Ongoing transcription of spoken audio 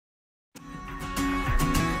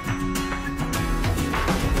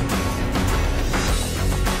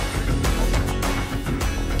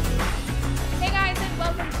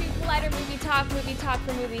Talk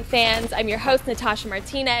for Movie Fans. I'm your host, Natasha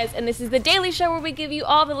Martinez, and this is the daily show where we give you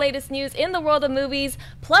all the latest news in the world of movies,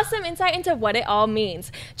 plus some insight into what it all means.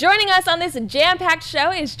 Joining us on this jam-packed show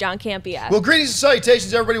is John Campea. Well, greetings and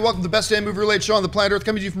salutations, everybody. Welcome to the best damn movie-related show on the planet Earth,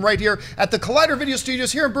 coming to you from right here at the Collider Video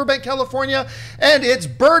Studios here in Burbank, California. And it's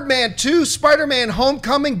Birdman 2, Spider-Man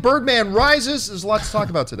Homecoming, Birdman Rises. There's a lot to talk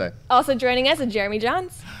about today. Also joining us is Jeremy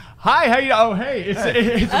Jahns. Hi, how you? Oh, hey, it's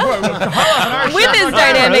Harloff with his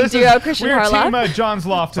dynamic duo, Kristian Harloff. We're Team John's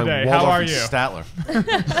Loft today. How are you? Statler.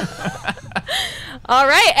 All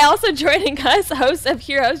right. Also joining us, host of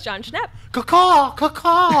Heroes, John Schnepp. Caw,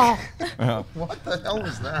 caw. What the hell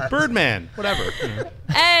was that? Birdman, whatever.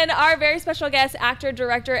 And our very special guest, actor,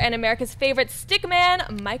 director, and America's favorite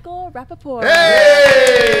stickman, Michael Rapaport.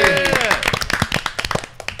 Hey!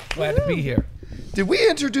 Glad to be here. Did we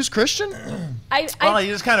introduce Kristian? You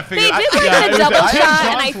just kind of figured. They did like a double shot,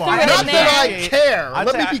 and I threw it Not in that I there. care.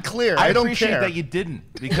 Let me be clear. I don't appreciate care. that you didn't,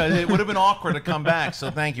 because it would have been awkward to come back.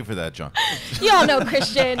 So thank you for that, John. You all know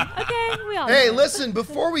Kristian. Okay, we all know. Hey, listen,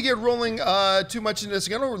 before we get rolling too much into this,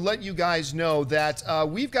 I'm going to let you guys know that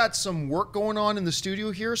we've got some work going on in the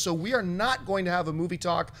studio here, so we are not going to have a movie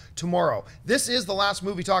talk tomorrow. This is the last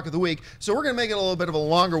movie talk of the week, so we're going to make it a little bit of a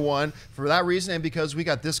longer one for that reason, and because we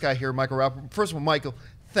got this guy here, Michael Rappaport. First of all, Michael,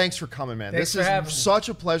 thanks for coming, man. Thanks this for having is me. such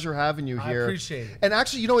a pleasure having you here. I appreciate it. And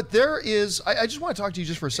actually, you know what? There is, I just want to talk to you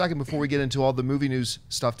just for a second before we get into all the movie news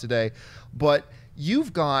stuff today, but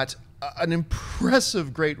you've got an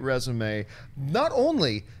impressive, great resume, not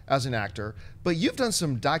only as an actor, but you've done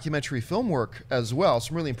some documentary film work as well,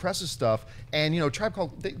 some really impressive stuff. And, you know, Tribe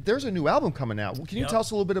Called, there's a new album coming out. Can you tell us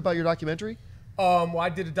a little bit about your documentary? Well, I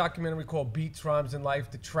did a documentary called Beats, Rhymes, and Life,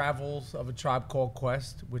 The Travels of a Tribe Called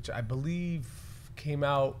Quest, which I believe came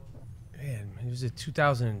out, man, it was it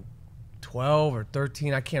 2012 or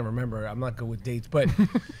 13? I can't remember. I'm not good with dates. But,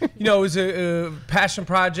 you know, it was a passion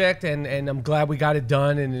project, and I'm glad we got it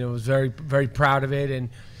done, and I was very, very proud of it. And,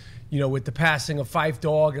 you know, with the passing of Fife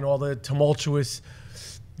Dog and all the tumultuous,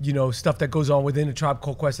 you know, stuff that goes on within the Tribe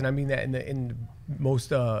Called Quest, and I mean that in the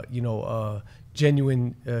most,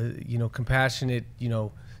 genuine, compassionate,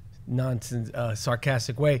 nonsense,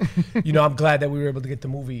 sarcastic way. You know, I'm glad that we were able to get the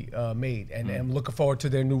movie made, and I'm looking forward to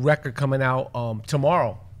their new record coming out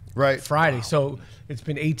tomorrow, Right, Friday. Wow. So it's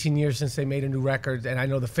been 18 years since they made a new record, and I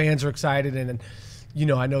know the fans are excited, and you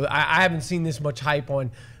know, I know I haven't seen this much hype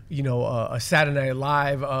on, you know, a Saturday Night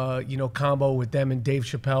Live, combo with them and Dave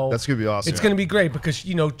Chappelle. That's going to be awesome. It's going to be great because,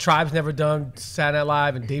 you know, Tribe's never done Saturday Night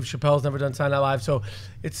Live and Dave Chappelle's never done Saturday Night Live. So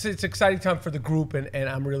it's exciting time for the group, and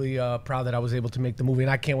I'm really proud that I was able to make the movie,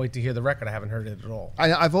 and I can't wait to hear the record. I haven't heard it at all.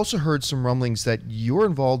 I've also heard some rumblings that you're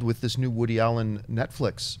involved with this new Woody Allen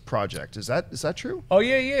Netflix project. Is that true? Oh,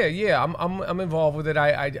 yeah. I'm involved with it.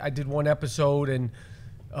 I did one episode, and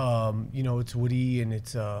you know, it's Woody and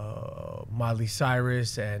it's Miley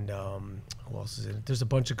Cyrus and who else is in it? There's a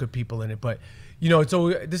bunch of good people in it, but you know,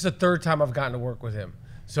 this is the third time I've gotten to work with him,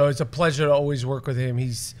 so it's a pleasure to always work with him.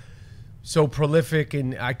 He's so prolific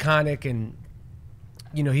and iconic, and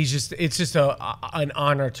you know, it's just an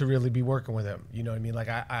honor to really be working with him. You know what I mean? Like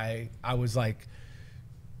I was like,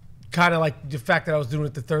 kind of like the fact that I was doing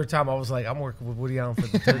it the third time, I was like, I'm working with Woody Allen for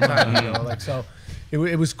the third time. You know, like, so it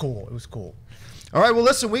was cool. It was cool. All right, well,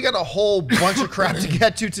 listen, we got a whole bunch of crap to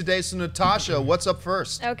get to today. So, Natasha, what's up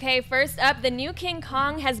first? Okay, first up, the new King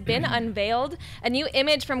Kong has been unveiled. A new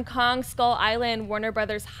image from Kong Skull Island, Warner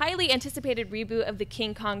Brothers' highly anticipated reboot of the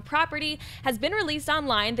King Kong property, has been released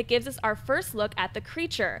online that gives us our first look at the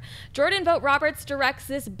creature. Jordan Vogt Roberts directs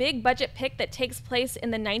this big-budget pick that takes place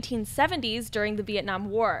in the 1970s during the Vietnam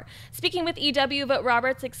War. Speaking with EW, Vogt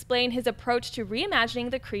Roberts explained his approach to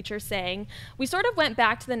reimagining the creature, saying, "We sort of went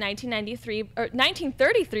back to the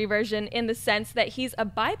 1933 version in the sense that he's a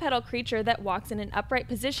bipedal creature that walks in an upright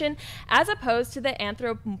position as opposed to the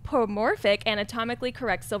anthropomorphic, anatomically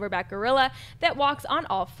correct silverback gorilla that walks on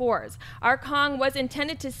all fours. Our Kong was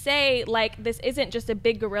intended to say, like, this isn't just a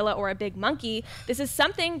big gorilla or a big monkey. This is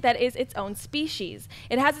something that is its own species.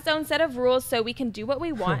 It has its own set of rules, so we can do what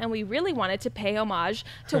we want, and we really wanted to pay homage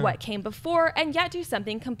to what came before and yet do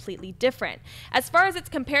something completely different." As far as its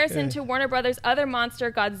comparison to Warner Brothers' other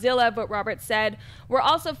monster, Godzilla, Vogt Roberts said, "We're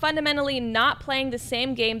also fundamentally not playing the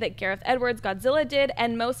same game that Gareth Edwards' Godzilla did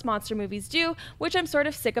and most monster movies do, which I'm sort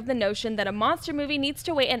of sick of the notion that a monster movie needs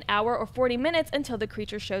to wait an hour or 40 minutes until the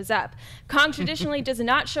creature shows up. Kong traditionally does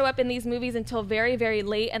not show up in these movies until very, very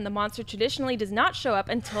late, and the monster traditionally does not show up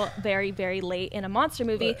until very, very late in a monster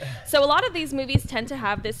movie. So a lot of these movies tend to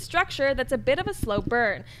have this structure that's a bit of a slow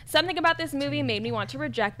burn. Something about this movie made me want to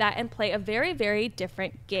reject that and play a very, very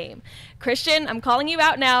different game." Kristian, I'm calling you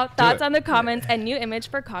out now. Thoughts on the comments presents a new image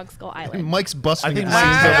for Kong Skull Island. Mike's busting.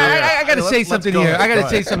 I got to say something here. I got to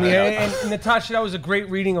say something here. Ahead. And Natasha, that was a great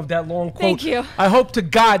reading of that long quote. Thank you. I hope to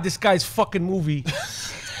God this guy's fucking movie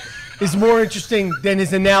is more interesting than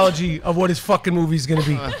his analogy of what his fucking movie is going to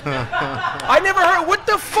be. I never heard. What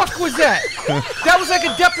the fuck was that? That was like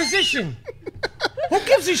a deposition. Who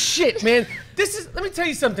gives a shit, man? Let me tell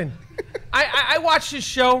you something. I watched this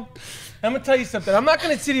show. I'm gonna tell you something. I'm not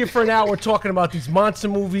gonna sit here for an hour talking about these monster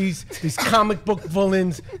movies, these comic book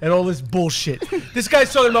villains, and all this bullshit. This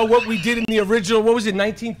guy's talking about what we did in the original. What was it,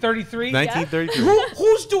 1933? 1933.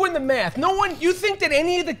 Who's doing the math? No one. You think that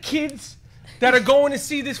any of the kids that are going to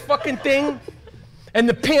see this fucking thing, and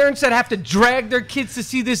the parents that have to drag their kids to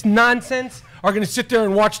see this nonsense, are going to sit there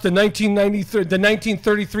and watch the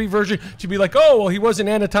 1933 version to be like, oh, well, he wasn't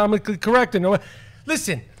anatomically correct. And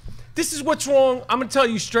listen. This is what's wrong. I'm going to tell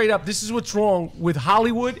you straight up. This is what's wrong with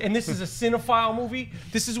Hollywood, and this is a cinephile movie.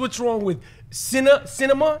 This is what's wrong with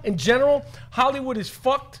cinema in general. Hollywood is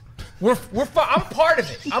fucked. I'm part of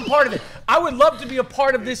it. I'm part of it. I would love to be a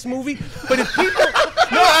part of this movie, but if people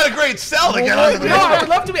know how to great sell to get on the I would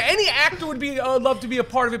love to be. Any actor would be love to be a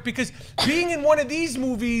part of it because being in one of these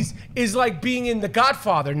movies is like being in The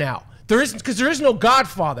Godfather now. There is no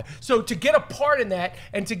Godfather. So to get a part in that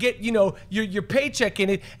and to get, your paycheck in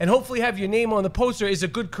it and hopefully have your name on the poster is a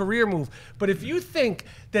good career move. But if you think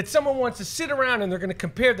that someone wants to sit around and they're going to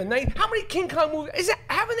compare the night, how many King Kong movies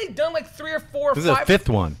haven't they done like 3 or 4 or 5? This is the 5th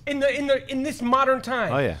one in this modern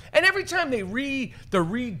time. Oh yeah. And every time they're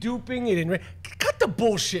reduping it and cut the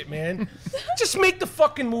bullshit, man. Just make the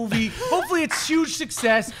fucking movie. Hopefully it's huge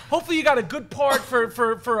success. Hopefully you got a good part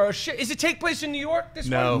for a shit. Is it take place in New York? This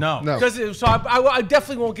one? No. So I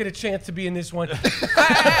definitely won't get a chance to be in this one.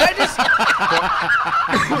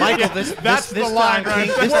 Michael, that's the line right.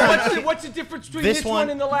 What's the difference between this one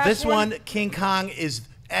and the last one? This one, King Kong, is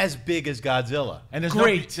as big as Godzilla. And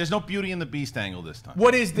there's no Beauty and the Beast angle this time.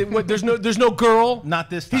 What is there's no girl? Not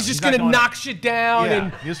this time. He's just gonna knock shit down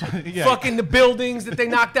and fucking the buildings that they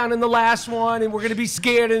knocked down in the last one, and we're gonna be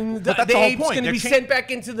scared, and the ape's gonna be sent back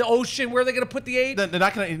into the ocean. Where are they gonna put the ape? They're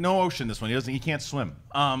not gonna no ocean this one. He can't swim.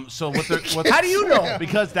 So how do you know?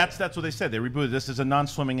 Because that's what they said. They rebooted this as a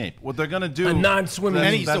non-swimming ape. What they're gonna do? A non-swimming.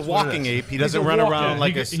 And he's a walking ape. He doesn't run around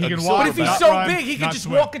like a. He can walk. But if he's so big, he can just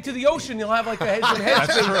walk into the ocean. He'll have like a head.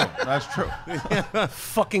 That's true. That's true.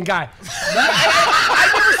 Fucking guy.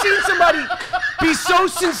 I've never seen somebody be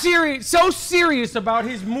so serious about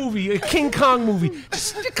his movie, a King Kong movie.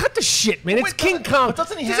 Just cut the shit, man. It's King Kong.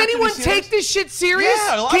 Does anyone take this shit serious?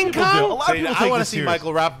 Yeah, a lot King of people Kong? do. A lot of people I want to this see serious.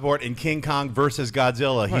 Michael Rappaport in King Kong versus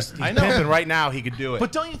Godzilla. He's I know. pimping right now. He could do it.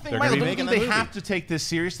 But don't you think, They're Michael, gonna don't be you think making they that have movie. to take this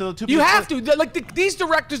serious? You have to. These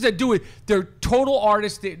directors that do it, they're total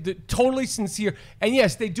artists. They're totally sincere. And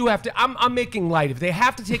yes, they do have to. I'm making light. If they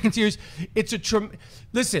have to take it serious, it's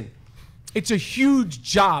listen. It's a huge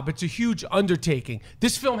job. It's a huge undertaking.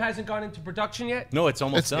 This film hasn't gone into production yet. No, it's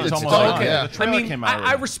almost done. It's almost done. Okay. Yeah. The trailer came out I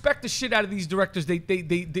already. respect the shit out of these directors.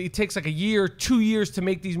 It takes like a year, 2 years to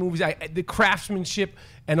make these movies. The craftsmanship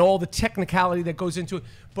and all the technicality that goes into it.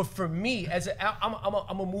 But for me,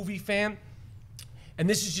 I'm a movie fan, and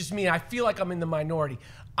this is just me. I feel like I'm in the minority.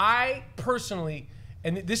 I personally.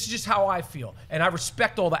 And this is just how I feel. And I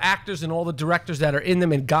respect all the actors and all the directors that are in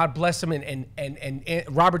them, and God bless them, and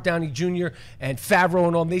Robert Downey Jr. and Favreau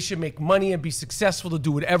and all. They should make money and be successful to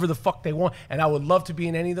do whatever the fuck they want. And I would love to be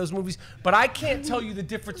in any of those movies. But I can't tell you the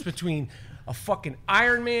difference between a fucking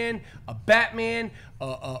Iron Man, a Batman,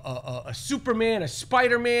 a Superman, a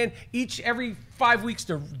Spider-Man. Every 5 weeks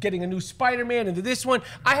they're getting a new Spider-Man. And this one,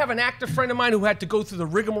 I have an actor friend of mine who had to go through the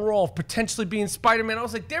rigmarole of potentially being Spider-Man. I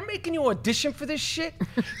was like, they're making you audition for this shit?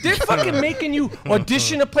 They're fucking making you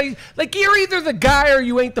audition to play. Like, you're either the guy or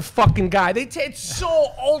you ain't the fucking guy. It's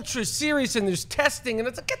so ultra serious, and there's testing, and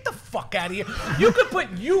it's like, get the fuck out of here. You could put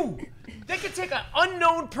they could take an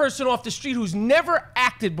unknown person off the street who's never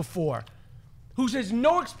acted before, who has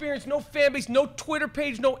no experience, no fan base, no Twitter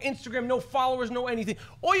page, no Instagram, no followers, no anything.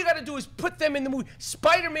 All you got to do is put them in the movie.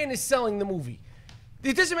 Spider-Man is selling the movie.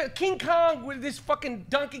 It doesn't matter. King Kong with this fucking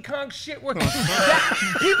Donkey Kong shit. People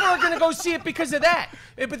are going to go see it because of that.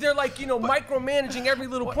 But they're like, micromanaging every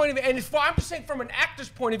little point of it. And I'm just saying from an actor's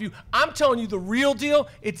point of view, I'm telling you the real deal,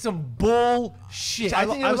 it's some bullshit. I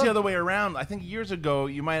think it was the other way around. I think years ago,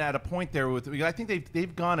 you might have had a point there with. I think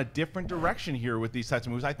they've gone a different direction here with these types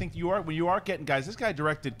of movies. I think when you are getting guys. This guy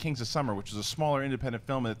directed Kings of Summer, which was a smaller independent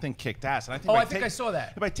film, and the thing kicked ass. And I think I saw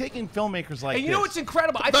that. By taking filmmakers like and you know what's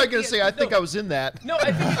incredible? I thought you were going to say, I think I was in that. No,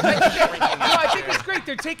 I think it's great.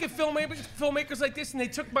 They're taking filmmakers like this, and they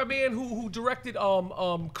took my man who directed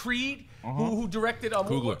Creed, who directed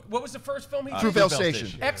what was the first film he did? Fruitvale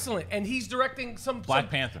Station. Excellent, and he's directing Black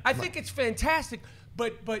Panther. I think it's fantastic,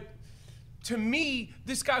 but to me,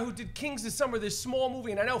 this guy who did Kings of Summer, this small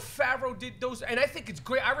movie, and I know Favreau did those, and I think it's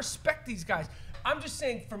great. I respect these guys. I'm just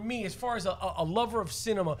saying, for me, as far as a lover of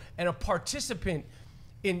cinema and a participant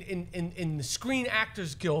in the Screen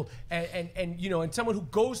Actors Guild, and you know, and someone who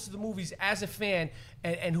goes to the movies as a fan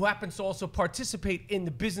and who happens to also participate in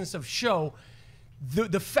the business of show,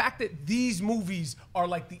 the fact that these movies are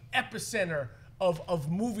like the epicenter of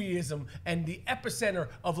movieism and the epicenter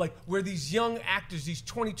of like where these young actors, these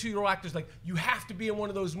 22-year-old actors, like you have to be in one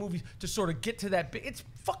of those movies to sort of get to that bit. It's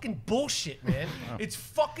fucking bullshit, man. It's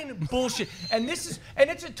fucking bullshit. And it's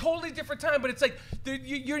a totally different time, but it's like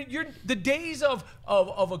you're the days of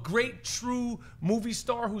a great true movie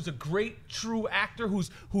star who's a great true actor who's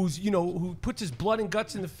you know, who puts his blood and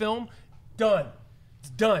guts in the film. Done. It's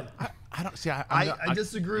done. I don't see. I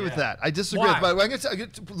disagree with that. I disagree. Why? But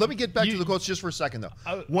let me get back to the quotes just for a second,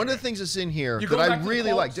 though. One of the things that's in here that I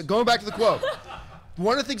really like, going back to the quote,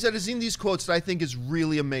 one of the things that is in these quotes that I think is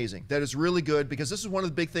really amazing, that is really good, because this is one of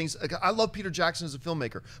the big things. I love Peter Jackson as a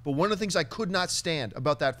filmmaker, but one of the things I could not stand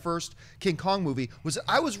about that first King Kong movie was that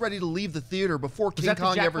I was ready to leave the theater before King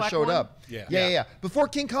Kong ever showed up. Yeah. Before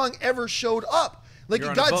King Kong ever showed up. Like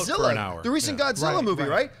Godzilla, the recent Godzilla movie,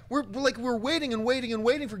 right? We're waiting and waiting and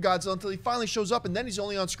waiting for Godzilla until he finally shows up, and then he's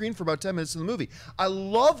only on screen for about 10 minutes in the movie. I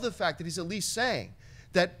love the fact that he's at least saying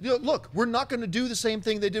that, you know, look, we're not going to do the same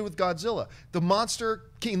thing they did with Godzilla. The monster,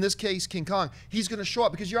 in this case, King Kong, he's going to show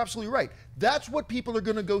up, because you're absolutely right. That's what people are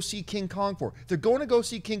going to go see King Kong for. They're going to go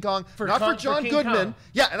see King Kong, not for John Goodman.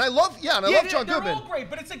 Yeah, and I love John Goodman. They're all great,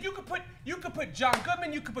 but it's like you could put John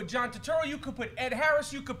Goodman, you could put John Turturro, you could put Ed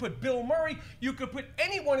Harris, you could put Bill Murray, you could put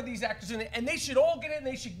any one of these actors in it, and they should all get it, and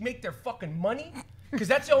they should make their fucking money, because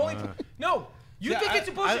that's the only. No, you think it's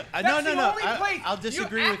a bullshit? That's the only place. I'll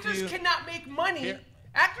disagree with you. Actors cannot make money. Yeah.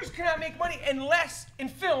 Actors cannot make money unless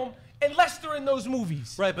they're in those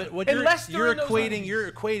movies. Right, but what you're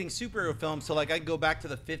equating superhero films. So like I can go back to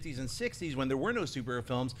the 50s and 60s when there were no superhero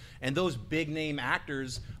films, and those big name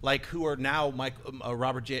actors like who are now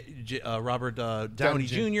Robert Downey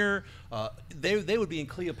Jr. They would be in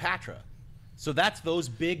Cleopatra. So that's those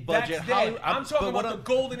big budget Hollywood. I'm talking about the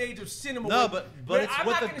golden age of cinema. No, but it's I'm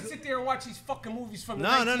not going to sit there and watch these fucking movies from the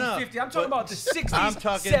 1950s. I'm talking about the 60s,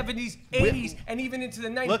 70s, 80s, and even into the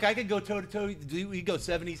 90s. Look, I could go toe to toe. We go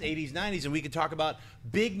 70s, 80s, 90s, and we could talk about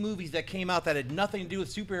big movies that came out that had nothing to do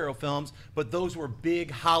with superhero films, but those were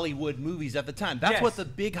big Hollywood movies at the time. That's what the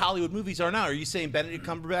big Hollywood movies are now. Are you saying Benedict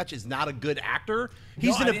Cumberbatch is not a good actor?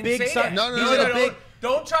 He's in a big.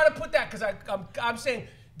 Don't try to put that, because I'm saying.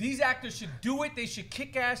 These actors should do it. They should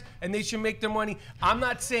kick ass, and they should make their money. I'm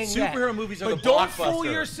not saying superhero movies are but the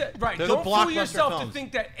blockbuster. Don't fool yourself to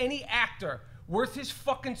think that any actor worth his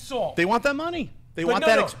fucking salt. They want that money. They want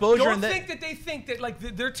that exposure. Don't think that they think that like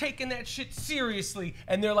they're taking that shit seriously,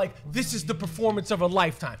 and they're like, this is the performance of a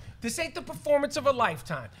lifetime. This ain't the performance of a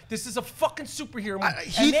lifetime. This is a fucking superhero movie.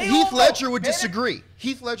 Heath Ledger would disagree.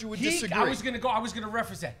 Heath Ledger would disagree. I was gonna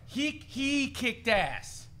reference that. He kicked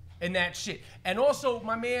ass. And that shit. And also,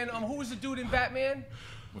 my man, who was the dude in Batman?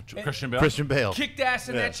 Christian Bale. Christian Bale. Kicked ass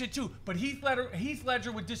in that shit too. But Heath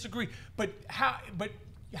Ledger would disagree. But how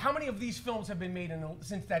many of these films have been made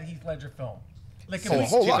since that Heath Ledger film? Like a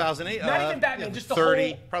whole 2008. Not even Batman, just the 30,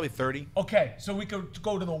 whole. Probably 30. Okay, so we could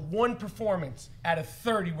go to the one performance out of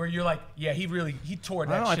 30 where you're like, yeah, he tore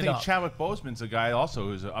that shit up. I think Chadwick Boseman's a guy also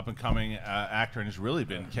who's an up and coming actor and has really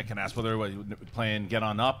been kicking ass. Whether playing Get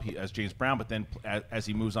On Up as James Brown, but then as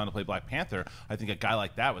he moves on to play Black Panther, I think a guy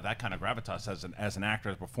like that with that kind of gravitas as an actor,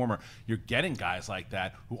 as a performer, you're getting guys like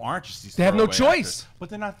that who aren't just these. They have no actors, choice, but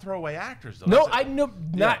they're not throwaway actors. Though. No, I know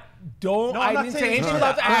not. Don't. I didn't say anything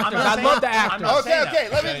about the actors. I love the actors. Okay.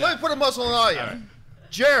 Let me put a muscle in all you. Right.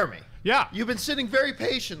 Jeremy. Yeah. You've been sitting very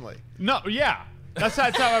patiently. No, yeah. That's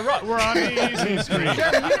how I roll. We're on the easy screen.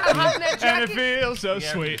 And it feels so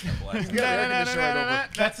sweet. So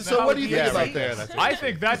what do you think about that? I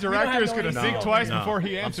think that director is going to think twice before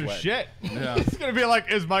he answers shit. He's going to be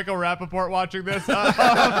like, is Michael Rappaport watching this?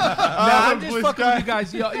 I'm just fucking with you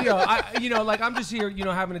guys. Like I'm just here,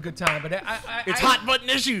 having a good time. But it's hot button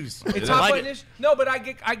issues. It's hot button issues. No, but I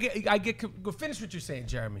get. Go finish what you're saying,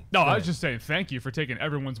 Jeremy. No, I was just saying thank you for taking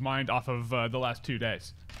everyone's mind off of the last 2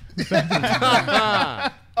 days.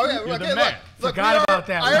 Okay, look, forgot about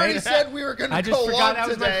that. I already said we were going to go long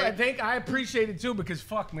today. I think I appreciate it too because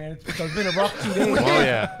fuck, man, it's been a rough 2 days. Oh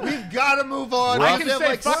yeah, we've got to move on. I We can have say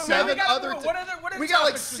like fuck, man. seven other. We got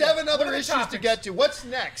like 7 other issues to get to. What's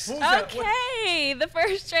next? Okay, the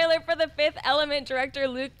first trailer for the Fifth Element director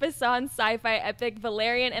Luc Besson's sci-fi epic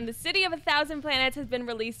Valérian and the City of 1,000 Planets has been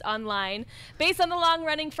released online. Based on the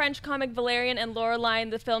long-running French comic Valérian and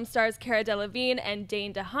Laureline, the film stars Cara Delevingne and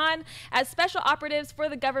Dane DeHaan as special operatives for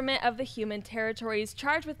the government of the human territories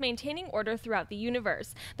charged with maintaining order throughout the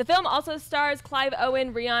universe. The film also stars Clive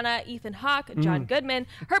Owen, Rihanna, Ethan Hawke, John Goodman,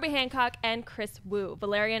 Herbie Hancock, and Chris Wu.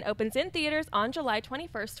 Valérian opens in theaters on July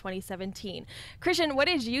 21st, 2017. Kristian, what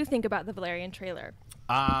did you think about the Valérian trailer?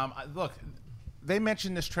 Look, they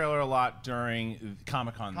mentioned this trailer a lot during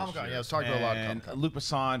Comic-Con this year. Yeah, I was talking about a lot of And Comic-Con. Luc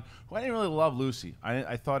Besson, who I didn't really love Lucy.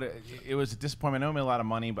 I thought it was a disappointment. I know it made a lot of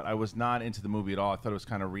money, but I was not into the movie at all. I thought it was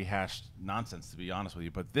kind of rehashed nonsense, to be honest with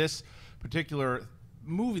you. But this particular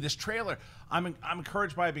movie, this trailer, I'm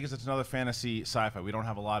encouraged by it because it's another fantasy sci-fi. We don't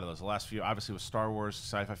have a lot of those. The last few, obviously, was Star Wars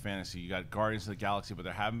sci-fi fantasy. You got Guardians of the Galaxy, but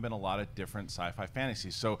there haven't been a lot of different sci-fi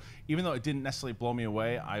fantasies. So even though it didn't necessarily blow me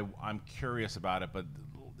away, I'm curious about it. But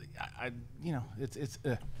it's.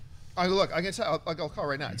 Look, I can tell. I'll call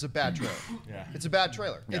right now. It's a bad trailer. Yeah. It's a bad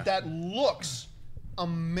trailer. Yeah. That looks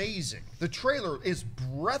amazing. The trailer is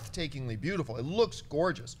breathtakingly beautiful. It looks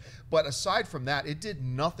gorgeous. But aside from that, it did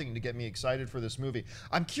nothing to get me excited for this movie.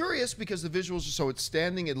 I'm curious because the visuals are so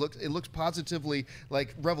outstanding. It looks positively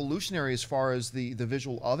like revolutionary as far as the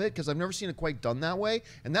visual of it, because I've never seen it quite done that way,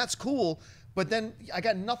 and that's cool. But then I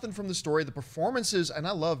got nothing from the story. The performances, and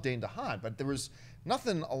I love Dane DeHaan, but there was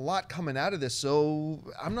nothing a lot coming out of this, so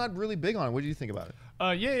I'm not really big on it. What do you think about it?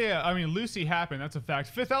 Yeah. I mean, Lucy happened. That's a fact.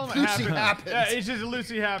 Fifth Element Lucy happened. happened. Yeah, it's just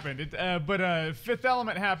Lucy happened. But Fifth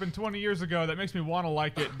Element happened 20 years ago. That makes me want to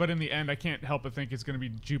like it. But in the end, I can't help but think it's going to be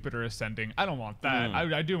Jupiter ascending. I don't want that.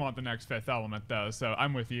 I do want the next Fifth Element, though. So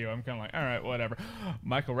I'm with you. I'm kind of like, all right, whatever.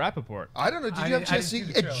 Michael Rappaport. I don't know. Did you have a chance to see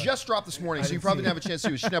it? It just dropped this morning, so you probably didn't have a chance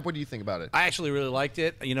to see it. Schnepp, what do you think about it? I actually really liked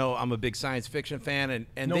it. You know, I'm a big science fiction fan,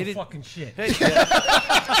 and No they didn't. fucking shit. Hey,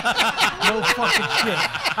 No fucking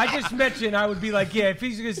shit. I just mentioned I would be like, yeah, if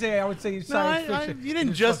he's gonna say, I would say science fiction. you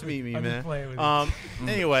didn't just meet me, I'm man. just playing with you.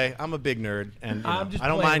 Anyway, I'm a big nerd, and I'm just I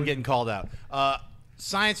don't playing mind with getting you. called out.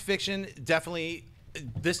 Science fiction, definitely.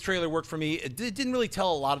 This trailer worked for me. It didn't really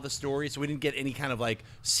tell a lot of the story, so we didn't get any kind of like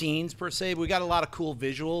scenes per se. But we got a lot of cool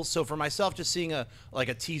visuals. So for myself, just seeing a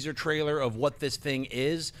teaser trailer of what this thing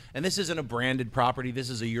is, and this isn't a branded property. This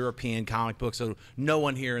is a European comic book, so no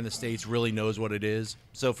one here in the States really knows what it is.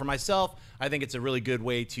 So for myself, I think it's a really good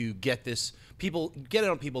way to get it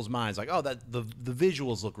on people's minds. Like, oh, that the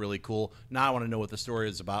visuals look really cool. Now I want to know what the story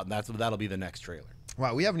is about, and that'll be the next trailer.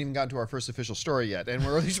 Wow, we haven't even gotten to our first official story yet, and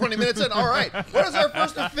we're only 20 minutes in. All right, what is our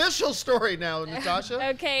first official story now,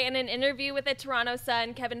 Natasha? Okay, in an interview with the Toronto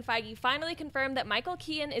Sun, Kevin Feige finally confirmed that Michael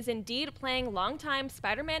Keaton is indeed playing longtime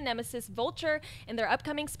Spider-Man nemesis Vulture in their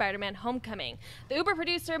upcoming Spider-Man Homecoming. The Uber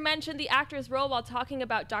producer mentioned the actor's role while talking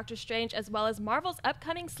about Doctor Strange as well as Marvel's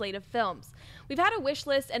upcoming slate of films. We've had a wish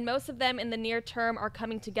list, and most of them in the near term are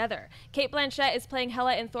coming together. Cate Blanchett is playing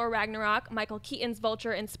Hela in Thor Ragnarok, Michael Keaton's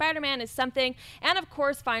Vulture in Spider-Man is something, and of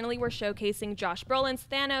course, finally, we're showcasing Josh Brolin's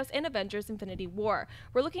Thanos in Avengers Infinity War.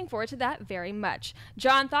 We're looking forward to that very much.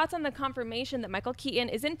 John, thoughts on the confirmation that Michael Keaton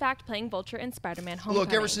is in fact playing Vulture in Spider-Man Homecoming?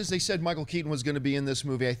 Look, ever since they said Michael Keaton was going to be in this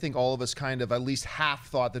movie, I think all of us kind of at least half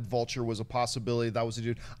thought that Vulture was a possibility. That was a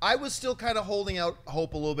dude. I was still kind of holding out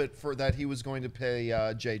hope a little bit for that he was going to play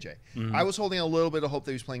JJ. I was holding out a little bit of hope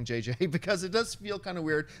that he was playing JJ because it does feel kind of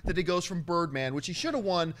weird that he goes from Birdman, which he should have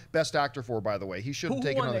won Best Actor for, by the way. He should have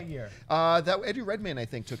taken won on that year? That Eddie Redmayne, I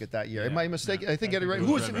think, took it that year. Am I mistaken? I think Eddie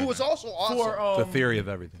Redmayne, who was also awesome. The Theory of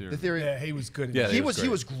Everything. The Theory. Yeah, he was good. In Yeah, that. He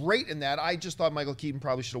was great in that. I just thought Michael Keaton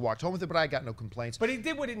probably should have walked home with it, but I got no complaints. But he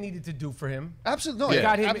did what it needed to do for him. Absolutely,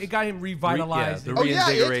 no, It got him revitalized. the Oh yeah,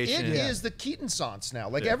 reinvigoration. it is the Keaton-sance now.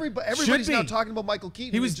 Like everybody's now talking about Michael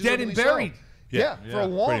Keaton. He was which is dead and really so. buried. Yeah, for a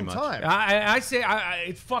long pretty much. time. I say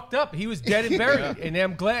it's fucked up. He was dead and buried, and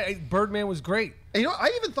I'm glad. Birdman was great. And,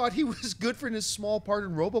 I even thought he was good for his small part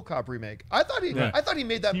in RoboCop remake. I thought he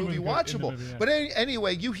made that movie watchable. movie, yeah. But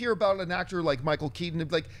anyway, you hear about an actor like Michael Keaton,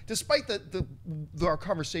 like despite our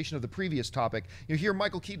conversation of the previous topic, you hear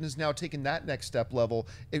Michael Keaton has now taken that next step level,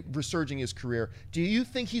 resurging his career. Do you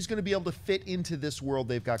think he's going to be able to fit into this world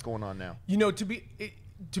they've got going on now? You know, to be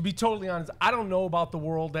totally honest, I don't know about the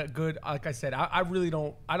world that good. Like I said, I really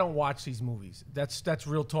don't. I don't watch these movies. That's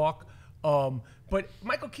real talk. But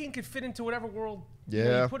Michael Keaton could fit into whatever world You know,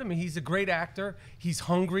 Yeah. you put him in. He's a great actor. He's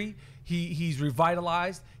hungry. He's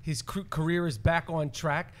revitalized. His career is back on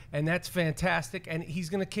track, and that's fantastic. And he's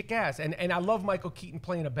gonna kick ass. And I love Michael Keaton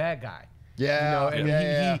playing a bad guy. Yeah. You know, and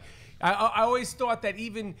yeah. I always thought that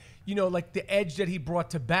even, you know, like the edge that he brought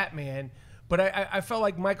to Batman, but I felt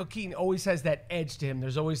like Michael Keaton always has that edge to him.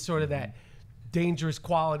 There's always sort of that dangerous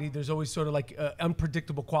quality. There's always sort of like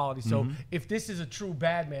unpredictable quality. So if this is a true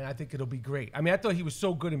Batman, I think it'll be great. I mean, I thought he was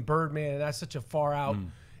so good in Birdman, and that's such a far out,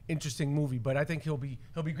 interesting movie. But I think he'll be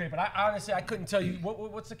great. But I honestly, I couldn't tell you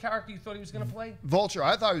what's the character you thought he was going to play. Vulture.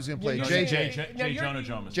 I thought he was going to play J. Jonah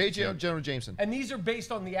Jameson. J. Jonah Jameson. And these are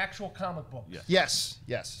based on the actual comic books. Yes.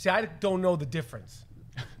 See, I don't know the difference.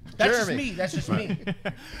 That's just Jeremy. me. That's just me.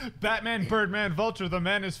 Batman, Birdman, Vulture, the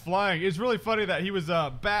man is flying. It's really funny that he was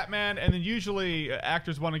Batman, and then usually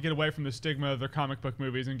actors want to get away from the stigma of their comic book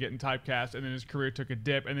movies and getting typecast, and then his career took a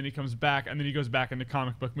dip, and then he comes back, and then he goes back into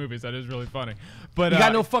comic book movies. That is really funny. But You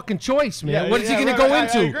got no fucking choice, man. yeah, What is he yeah, going to right, go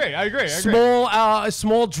right, into? I agree.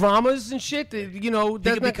 Small dramas and shit. You know, He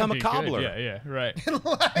could become a He could, cobbler. Yeah, right.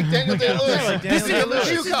 Like Daniel Day-Lewis. This is the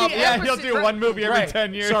shoe cobbler. Yeah, he'll do one movie every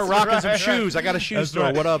 10 years. Start rocking some Right, shoes. I got a shoe That's store.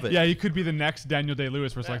 right. What of it? Yeah, he could be the next Daniel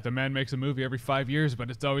Day-Lewis, where it's like the man makes a movie every 5 years, but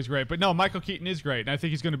it's always great. But no, Michael Keaton is great, and I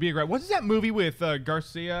think he's going to be a great. What is that movie with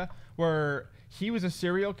Garcia where he was a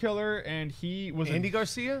serial killer and he was Andy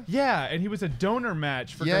Garcia? Yeah, and he was a donor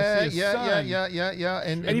match for Yeah. Garcia's son. Yeah.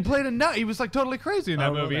 And he played a nut. He was like totally crazy in that I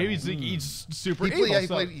don't know movie. that He's super He evil. played,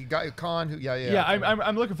 so- he got Khan. yeah,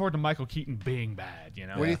 I'm looking forward to Michael Keaton being bad. You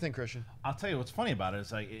know. What do you think, Kristian? I'll tell you what's funny about it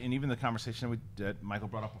is like, and even the conversation that Michael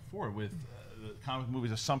brought up before with the comic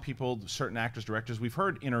movies of some people, certain actors, directors. We've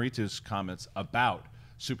heard Inarritu's comments about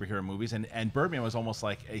superhero movies, and Birdman was almost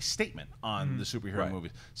like a statement on the superhero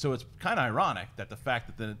movies. So it's kind of ironic that the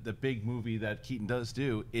fact that the big movie that Keaton does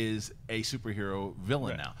do is a superhero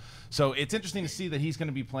villain now. So it's interesting to see that he's going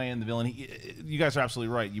to be playing the villain. You guys are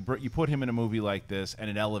absolutely right. You put him in a movie like this, and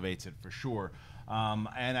it elevates it for sure.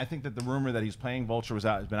 And I think that the rumor that he's playing Vulture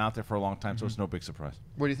has been out there for a long time, so it's no big surprise.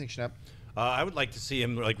 What do you think, Schnepp? I would like to see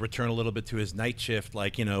him like return a little bit to his night shift,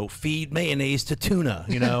 like, you know, feed mayonnaise to tuna.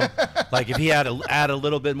 You know, like if he had to add a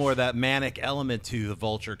little bit more of that manic element to the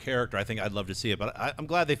Vulture character, I think I'd love to see it. But I'm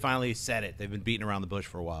glad they finally said it. They've been beating around the bush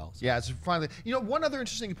for a while. So. Yeah, it's finally. You know, one other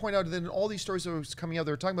interesting point out that in all these stories that was coming out,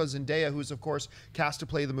 they were talking about Zendaya, who's of course cast to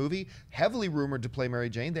play the movie, heavily rumored to play Mary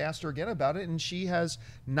Jane. They asked her again about it, and she has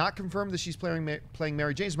not confirmed that she's playing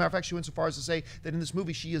Mary Jane. As a matter of fact, she went so far as to say that in this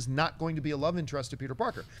movie she is not going to be a love interest to Peter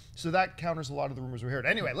Parker. So that counters a lot of the rumors we heard.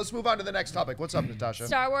 Anyway, let's move on to the next topic. What's up, Natasha?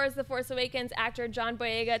 Star Wars The Force Awakens actor John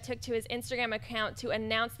Boyega took to his Instagram account to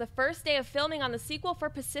announce the first day of filming on the sequel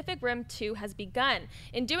for Pacific Rim 2 has begun.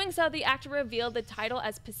 In doing so, the actor revealed the title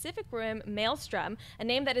as Pacific Rim Maelstrom, a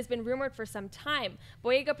name that has been rumored for some time.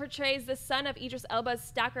 Boyega portrays the son of Idris Elba's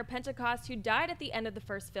Stacker Pentecost, who died at the end of the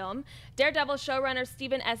first film. Daredevil showrunner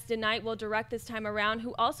Stephen S. DeKnight will direct this time around,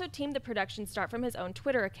 who also teamed the production start from his own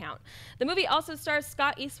Twitter account. The movie also stars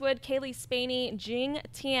Scott Eastwood, Kaylee Spaney, Jing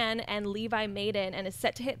Tian, and Levi Maiden, and is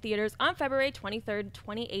set to hit theaters on February 23rd,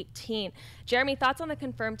 2018. Jeremy, thoughts on the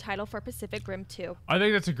confirmed title for Pacific Rim 2? I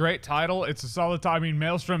think that's a great title. It's a solid title. I mean,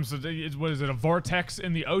 Maelstrom's what is it? A vortex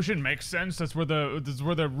in the ocean makes sense. That's where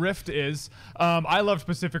the rift is. I loved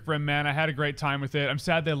Pacific Rim, man. I had a great time with it. I'm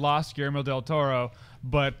sad they lost Guillermo del Toro,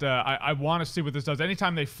 but I want to see what this does.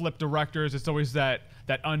 Anytime they flip directors, it's always that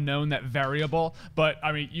unknown, that variable. But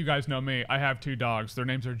I mean, you guys know me. I have 2 dogs. Their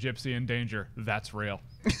names are Gypsy and Danger. That's real.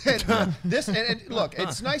 and look,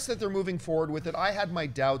 it's nice that they're moving forward with it. I had my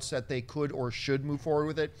doubts that they could or should move forward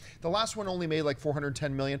with it. The last one only made like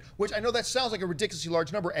 $410 million, which I know that sounds like a ridiculously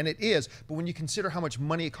large number, and it is. But when you consider how much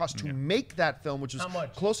money it cost to make that film, which was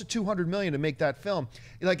close to $200 million to make that film,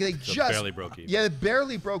 like they So just barely broke even. Yeah, they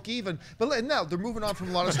barely broke even. But now they're moving on from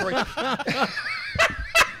a lot of stories.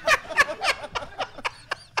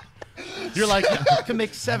 You're like, I can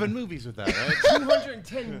make 7 movies with that, right?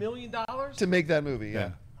 $210 million? to make that movie,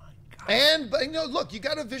 yeah. And but, you know, look, you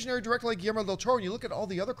got a visionary director like Guillermo del Toro, and you look at all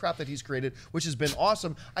the other crap that he's created, which has been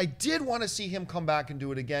awesome. I did want to see him come back and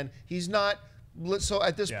do it again. He's not. So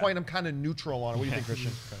at this point, I'm kind of neutral on it. What do you think,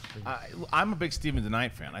 Kristian? I'm a big Stephen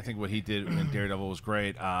DeKnight fan. I think what he did in Daredevil was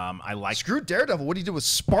great. I like. Screw Daredevil. What he did with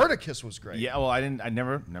Spartacus was great. Yeah, well, I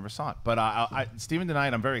never saw it, but Stephen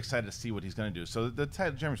DeKnight, I'm very excited to see what he's going to do. So the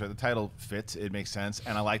title, Jeremy's right, the title fits, it makes sense,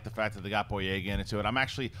 and I like the fact that they got Boyega into it.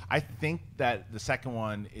 I think that the second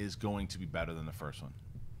one is going to be better than the first one.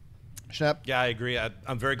 Schnepp? Yeah, I agree.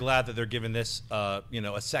 I'm very glad that they're giving this, a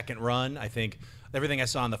second run. I think everything I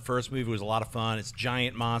saw in the first movie was a lot of fun. It's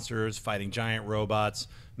giant monsters fighting giant robots.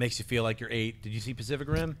 Makes you feel like you're 8. Did you see Pacific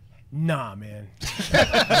Rim? Nah, man.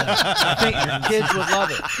 I think your kids would love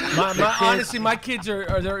it. Honestly, my kids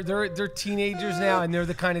they're teenagers now, and they're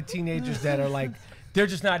the kind of teenagers that are like, they're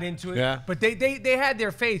just not into it. Yeah. But they had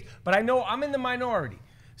their faith. But I know I'm in the minority.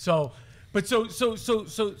 So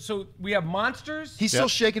we have monsters. He's still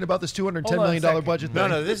shaking about this $210 Hold on a million second. budget No,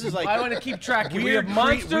 thing. no, this is like I want to keep track. We Weird have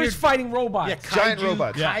monsters fighting robots. yeah, Giant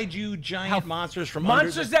robots. kaiju, giant monsters from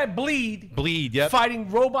Monsters under that bleed. bleed. Yep. Fighting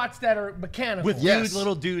robots that are mechanical. With Yes. dudes,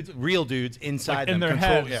 little dudes, real dudes inside Like in them. their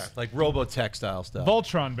heads. Yeah, like Robotech style stuff.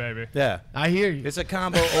 Voltron, baby. Yeah. I hear you. It's a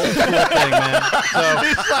combo old school thing, man. So,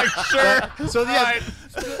 He's like, sure. so yeah,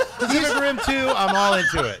 Pacific Rim 2, I'm all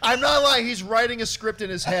into it. I'm not lying. He's writing a script in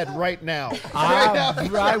his head right now.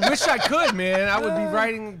 I wish I could, man. I would be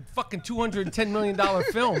writing fucking $210 million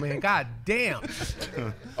film, man. God damn.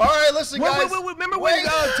 All right, listen, guys. Wait. Remember when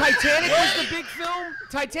Titanic was the big film?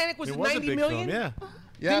 Titanic was It was a 90 big million? film,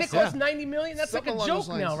 yeah. Didn't it cost 90 million? That's Something like along a those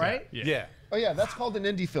joke lines, now, yeah. right? Yeah. Oh yeah, that's called an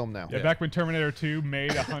indie film now. Yeah, back when Terminator 2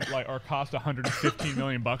 made or cost $115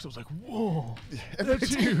 million, it was like, whoa,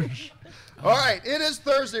 that's huge. All right, it is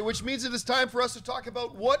Thursday, which means it is time for us to talk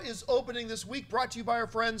about what is opening this week, brought to you by our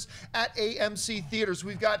friends at AMC Theaters.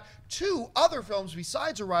 We've got 2 other films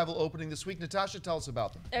besides Arrival opening this week. Natasha, tell us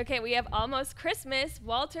about them. Okay, we have Almost Christmas.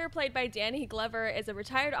 Walter, played by Danny Glover, is a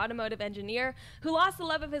retired automotive engineer who lost the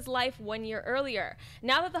love of his life 1 year earlier.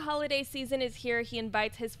 Now that the holiday season is here, he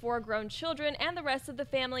invites his 4 grown children and the rest of the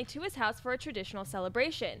family to his house for a traditional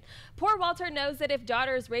celebration. Poor Walter knows that if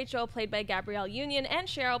daughters Rachel, played by Gabrielle Union, and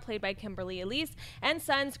Cheryl, played by Kimberly Elise, and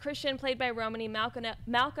sons Kristian, played by Romany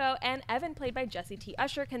Malco, and Evan, played by Jesse T.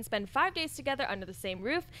 Usher, can spend 5 days together under the same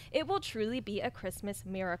roof, it will truly be a Christmas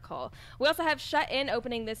miracle. We also have Shut In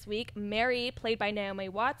opening this week. Mary, played by Naomi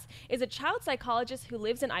Watts, is a child psychologist who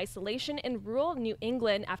lives in isolation in rural New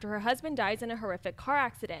England after her husband dies in a horrific car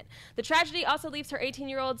accident. The tragedy also leaves her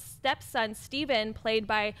 18-year-old stepson, Stephen, played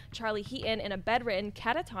by Charlie Heaton, in a bedridden,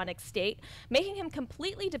 catatonic state, making him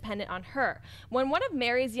completely dependent on her. When one of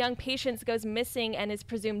Mary's young patients goes missing and is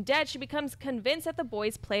presumed dead, she becomes convinced that the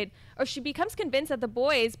boys played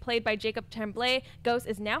by Jacob Tremblay, Ghost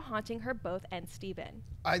is now haunting her both and Stephen.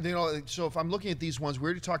 So if I'm looking at these ones, we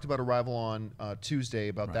already talked about Arrival on Tuesday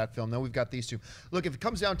about that film. Now we've got these 2. Look, if it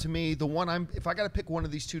comes down to me, if I got to pick one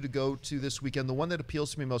of these 2 to go to this weekend, the one that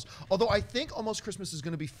appeals to me most, although I think Almost Christmas is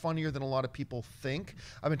going to be funnier than a lot of people think.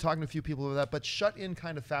 I've been talking to a few people about that, but Shut In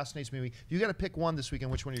kind of fascinates me. If you got to pick one this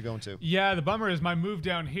weekend, which one are you going to? Yeah, the bummer is my move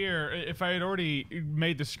down here. If I had already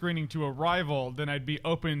made the screening to Arrival, then I'd be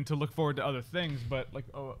open to look forward to other things. But like,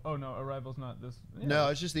 oh no, Arrival's not this. Yeah. No,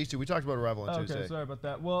 it's just these 2. We talked about Arrival on Tuesday. Okay, sorry about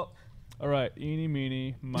that. Well, all right, eeny,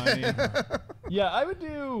 meeny, miny. Yeah, I would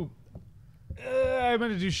do. I'm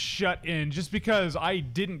gonna do Shut In just because I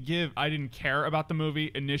didn't care about the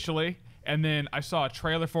movie initially, and then I saw a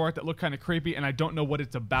trailer for it that looked kind of creepy, and I don't know what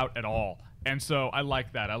it's about at all. And so I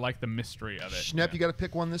like that. I like the mystery of it. Schnepp, you got to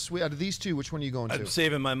pick one this week. Out of these 2, which one are you going to? I'm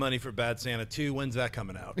saving my money for Bad Santa 2. When's that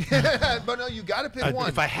coming out? But no, you got to pick one.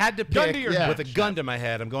 If I had to Gun pick to your with a head, gun to my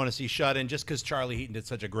head, I'm going to see Shut In just because Charlie Heaton did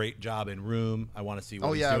such a great job in Room. I want to see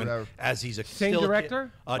what he's doing as he's a Same still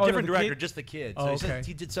director? A kid. Oh, Different the director, kid? just the kid. Oh, So okay.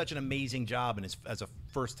 he did such an amazing job as a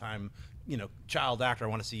first-time, child actor. I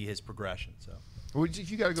want to see his progression. So. Well,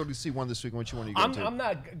 if you got to go to see one this week, which one are you going to? I'm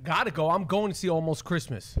not gotta go. I'm going to see Almost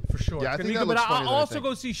Christmas for sure. Yeah, I It's think gonna that be good, looks but funnier I'll than I also think.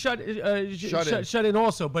 go see Shut In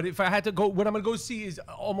also. But if I had to go, what I'm gonna go see is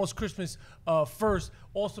Almost Christmas first.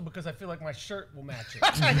 Also because I feel like my shirt will match it.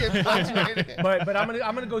 but I'm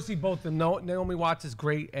gonna go see both of them. Naomi Watts is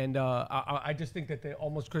great, and I just think that the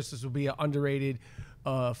Almost Christmas will be an underrated,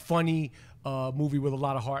 funny movie with a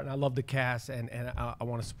lot of heart, and I love the cast, and I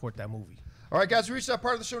want to support that movie. All right, guys, we reached that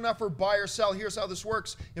part of the show now for buy or sell. Here's how this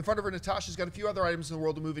works. In front of her, Natasha's got a few other items in the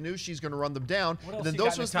world of movie news. She's going to run them down. What And else then you those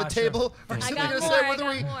got, of us at the Natasha? table are I simply got going to more, say I whether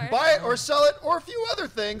got we more. buy it or sell it or a few other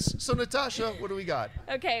things. So, Natasha, what do we got?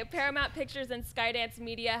 Okay, Paramount Pictures and Skydance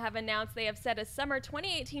Media have announced they have set a summer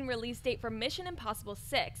 2018 release date for Mission Impossible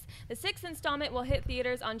 6. The 6th installment will hit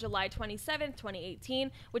theaters on July 27,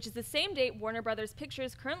 2018, which is the same date Warner Brothers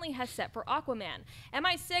Pictures currently has set for Aquaman.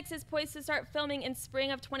 MI6 is poised to start filming in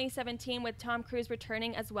spring of 2017 with Tom Cruise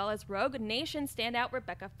returning, as well as Rogue Nation standout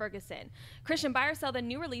Rebecca Ferguson. Kristian, buy or sell the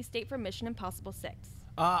new release date for Mission Impossible 6?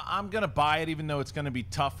 I'm going to buy it, even though it's going to be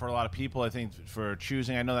tough for a lot of people, I think, for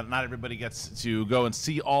choosing. I know that not everybody gets to go and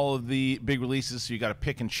see all of the big releases, so you got to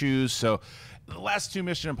pick and choose. So the last 2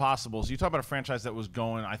 Mission Impossibles, you talk about a franchise that was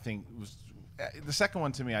going, I think, was the second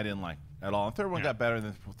one to me I didn't like at all. The third one got better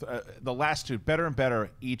than the last 2, better and better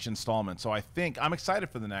each installment. So I think I'm excited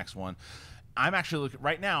for the next one. I'm actually looking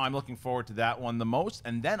right now. I'm looking forward to that one the most,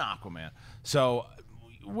 and then Aquaman. So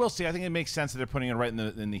we'll see. I think it makes sense that they're putting it right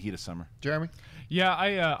in the heat of summer. Jeremy? Yeah,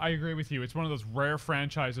 I agree with you. It's one of those rare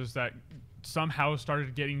franchises that somehow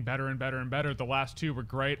started getting better and better and better. The last two were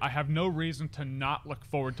great. I have no reason to not look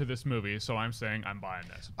forward to this movie, so I'm saying I'm buying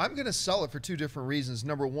this. I'm going to sell it for two different reasons.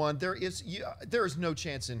 Number one, there is no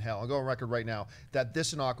chance in hell, I'll go on record right now, that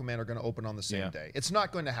this and Aquaman are going to open on the same day. It's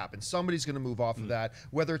not going to happen. Somebody's going to move off of that,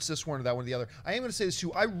 whether it's this one or that one or the other. I am going to say this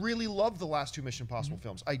too. I really loved the last two Mission Impossible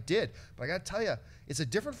films. I did. But I got to tell you, it's a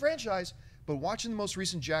different franchise. But watching the most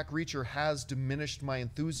recent Jack Reacher has diminished my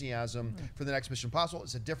enthusiasm for the next Mission Impossible.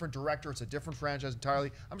 It's a different director. It's a different franchise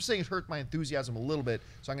entirely. I'm just saying it hurt my enthusiasm a little bit,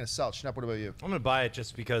 so I'm going to sell it. Schnepp, what about you? I'm going to buy it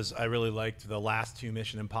just because I really liked the last two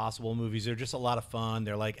Mission Impossible movies. They're just a lot of fun.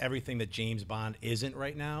 They're like everything that James Bond isn't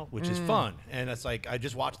right now, which is fun. And it's like I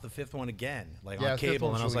just watched the fifth one again, like on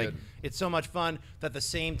cable, and I was like, it's so much fun that the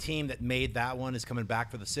same team that made that one is coming back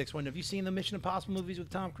for the sixth one. Have you seen the Mission Impossible movies with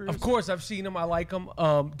Tom Cruise? Of course, I've seen them. I like them.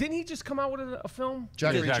 Didn't he just come out with a film?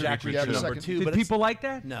 Jack Reacher, yeah, number two. Did But people like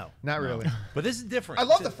that? No, Not really. but this is different. I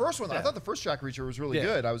love the first one. I thought the first Jack Reacher was really Yeah.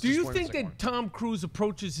 good. I was Do you disappointed in think the that second Tom Cruise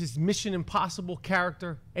approaches his Mission Impossible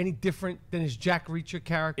character any different than his Jack Reacher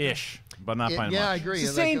character? Ish, but not by one. much. Yeah, I agree. It's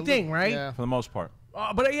the same thing, right? Yeah. For the most part.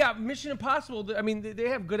 But yeah, Mission Impossible, I mean, they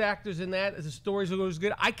have good actors in that. The stories are always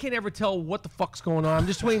good. I can't ever tell what the fuck's going on. I'm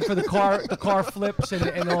just waiting for the car flips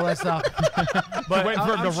and all that stuff. But waiting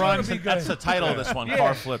for him to run. That's the title of this one,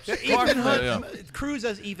 Car Flips. Ethan Hunt, Cruise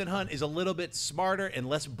as Ethan Hunt is a little bit smarter and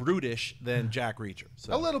less brutish than Jack Reacher.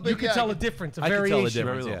 So. A little bit. You can tell the difference, a I can tell the variation.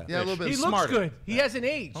 difference. Yeah, a little bit. He looks smarter. good. He hasn't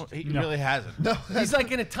aged. He really hasn't. No, He's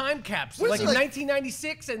like in a time capsule, What like is in he, like-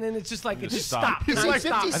 1996, and then it's just like it just stopped. stopped. He's Time like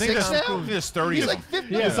stopped. 56 now. I think it's 30. He's like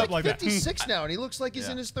 50. Yeah, He's something like like that. 56 now, and he looks like he's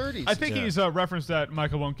in his 30s. I think he's a reference that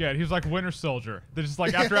Michael won't get. He's like Winter Soldier. They're just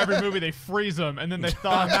like after every movie they freeze him and then they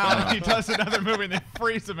thaw him out and he does another movie and they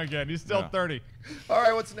freeze him again. He's still 30. All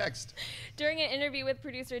right, what's next? During an interview with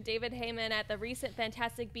producer David Heyman at the recent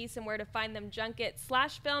Fantastic Beasts and Where to Find Them junket,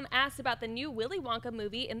 Film asked about the new Willy Wonka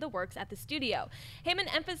movie in the works at the studio.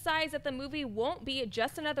 Heyman emphasized that the movie won't be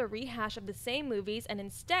just another rehash of the same movies and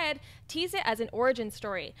instead tease it as an origin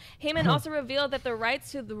story. Heyman also revealed that the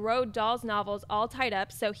rights to the Roald Dahl's novels all tied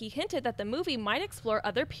up, so he hinted that the movie might explore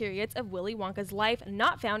other periods of Willy Wonka's life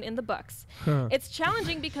not found in the books. It's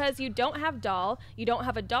challenging because you don't have Dahl, you don't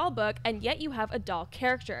have a Dahl book, and yet you have a Dahl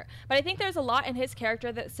character. But I think there's a lot in his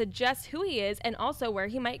character that suggests who he is and also where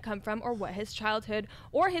he might come from or what his childhood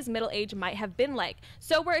or his middle age might have been like.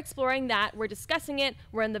 So we're exploring that, we're discussing it,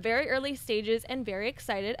 we're in the very early stages and very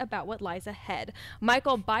excited about what lies ahead.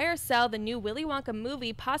 Michael, buy or sell the new Willy Wonka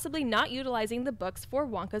movie, possibly not utilizing the books for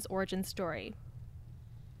Wonka's origin story.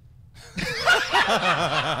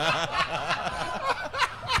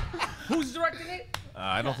 Who's directing it?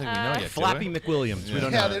 I don't think we know yet. Flappy McWilliams. We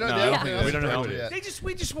don't Yeah, know. they don't. No, they I don't haven't think we don't know announced who it it yet.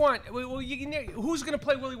 We just want. Who's going to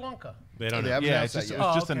play Willy Wonka? They don't They know. haven't Yeah, announced it's that just, yet.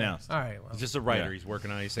 it's just okay. announced. All right. Well, It's just a writer. Yeah. He's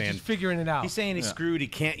working on it. He's saying just figuring it out. he's saying he's screwed. He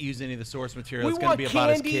can't use any of the source material. we It's going to want be about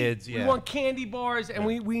his candy. kids. Yeah. We want candy bars, and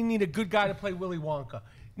we need a good guy to play Willy Wonka.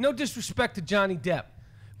 No disrespect to Johnny Depp,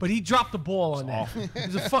 but he dropped the ball on that. It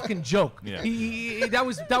was a fucking joke. Yeah. That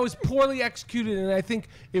was poorly executed, and I think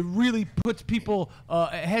it really puts people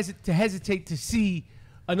hesitate to see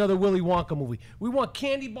another Willy Wonka movie. We want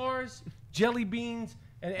candy bars, jelly beans,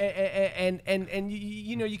 and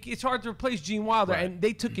you know it's hard to replace Gene Wilder, Right. and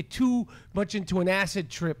they took it too much into an acid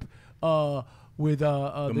trip with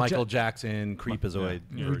the Michael Jackson creepazoid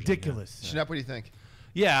version. ridiculous. Schnepp, what do you think?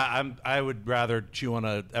 Yeah, I would rather chew on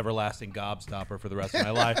an everlasting gobstopper for the rest of my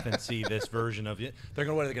life than see this version of it. They're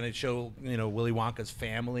gonna show Willy Wonka's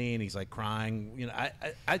family and he's like crying.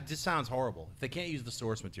 I just sounds horrible. If they can't use the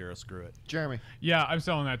source material, screw it. Jeremy. Yeah, I'm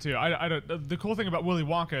selling that too. The cool thing about Willy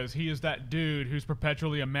Wonka is he is that dude who's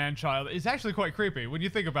perpetually a man-child. It's actually quite creepy when you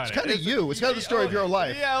think about it. Kind of you. It's kind of the story of your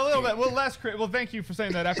life. Yeah, a little bit. Well, less creepy. Well, thank you for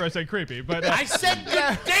saying that after I said creepy. But I said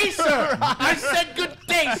good day, sir. I said good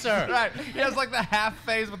day, sir. right. He has like the half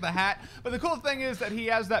face with the hat. But the cool thing is that he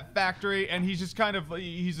has that factory and he's just kind of,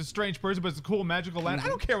 he's a strange person, but it's a cool magical land. I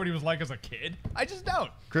don't care what he was like as a kid. I just don't.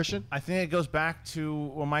 Kristian? I think it goes back to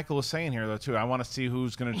what Michael was saying here, though, too. I want to see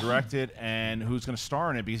who's going to direct it and who's going to star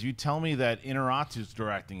in it, because you tell me that Inarritu's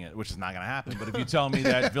directing it, which is not going to happen. But if you tell me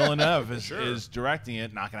that Villeneuve is directing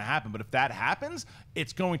it, not going to happen. But if that happens,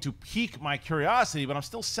 it's going to pique my curiosity, but I'm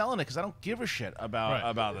still selling it because I don't give a shit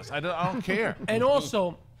about this. I don't care. And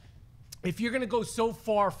also, if you're going to go so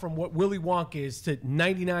far from what Willy Wonka is to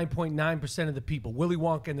 99.9% of the people, Willy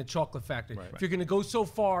Wonka and the Chocolate Factory, if you're going to go so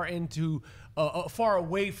far into far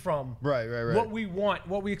away from what we want,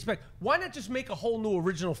 what we expect, why not just make a whole new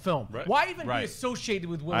original film? Why even be associated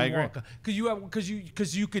with Willy Wonka?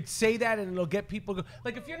 Because you could say that and it'll get people go.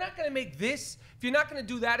 Like, if you're not going to make this, if you're not going to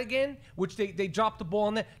do that again, which they dropped the ball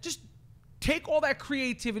on that, just take all that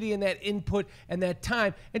creativity and that input and that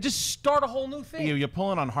time and just start a whole new thing. You're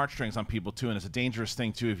pulling on heartstrings on people, too, and it's a dangerous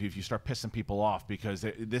thing, too, if you start pissing people off, because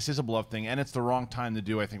this is a beloved thing, and it's the wrong time to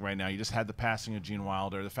do, I think, right now. You just had the passing of Gene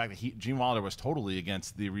Wilder, the fact that Gene Wilder was totally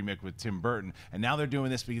against the remake with Tim Burton, and now they're doing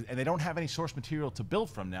this, and they don't have any source material to build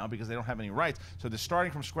from now because they don't have any rights, so they're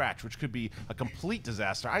starting from scratch, which could be a complete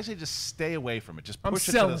disaster. I say just stay away from it. Just push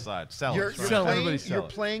it to the side. Sell it. You're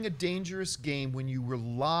playing a dangerous game when you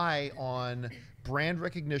rely on brand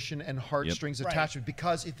recognition and heartstrings attachment,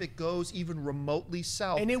 because if it goes even remotely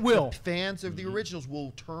south, and it will, the fans of the originals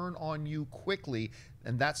will turn on you quickly,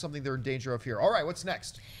 and that's something they're in danger of here. All right, what's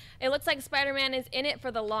next? It looks like Spider-Man is in it for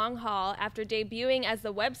the long haul. After debuting as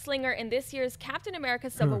the web slinger in this year's Captain America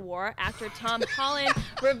Civil War, actor Tom Holland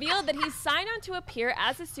revealed that he's signed on to appear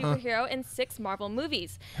as a superhero in 6 Marvel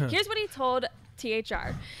movies. Here's what he told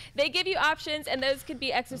THR. They give you options, and those could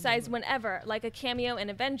be exercised whenever, like a cameo in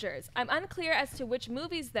Avengers. I'm unclear as to which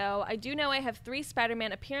movies, though. I do know I have 3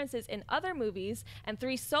 Spider-Man appearances in other movies and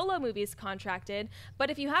 3 solo movies contracted, but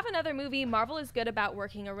if you have another movie, Marvel is good about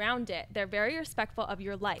working around it. They're very respectful of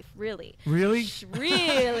your life, really. Really?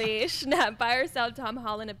 Really. Schnepp, buy or sell Tom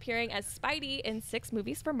Holland appearing as Spidey in 6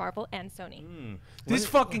 movies for Marvel and Sony. This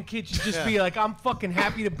fucking kid should just be like, I'm fucking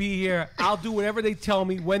happy to be here. I'll do whatever they tell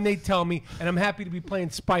me, when they tell me, and I'm happy to be playing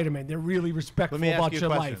Spider-Man. They're really respectful about your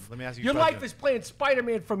life. Let me ask you your life is playing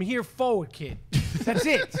Spider-Man from here forward, kid. That's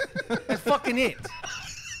it. That's fucking it.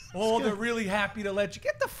 Oh, they're really happy to let you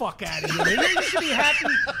get the fuck out of here. You should be happy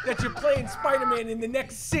that you're playing Spider-Man in the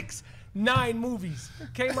next 9 movies.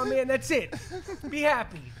 Okay, my man, that's it. Be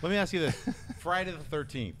happy. Let me ask you this. Friday the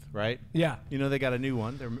 13th, right? Yeah. You know they got a new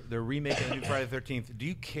one. They're remaking a new Friday the 13th. Do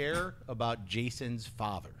you care about Jason's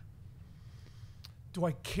father? Do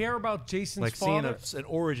I care about Jason's like father? Seeing an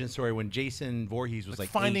origin story when Jason Voorhees was like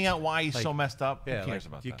finding 8. out why he's so messed up. Yeah, Who cares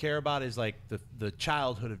about do you that? care about is like the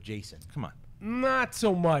childhood of Jason? Come on. Not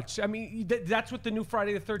so much. I mean, that's what the new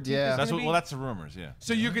Friday the 13th Yeah. is That's gonna what, be? well, that's the rumors, yeah.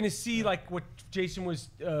 So you're going to see like what Jason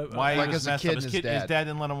was... Why like he was as a messed kid up. and His his dad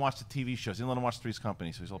didn't let him watch the TV shows. He didn't let him watch Three's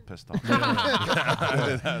Company, so he's all pissed off.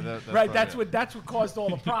 Right, that's what caused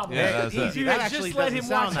all the problems. Yeah, that's If you That had actually just let him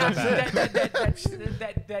doesn't watch sound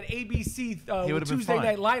that ABC He would've been Tuesday fine.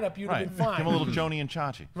 night lineup, you'd have been fine. Give him a little Joni and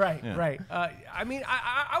Chachi. Right, Yeah. right. I mean,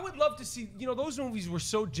 I would love to see, those movies were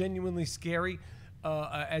so genuinely scary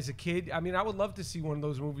as a kid. I mean, I would love to see one of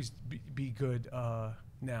those movies be good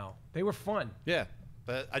now. They were fun. Yeah.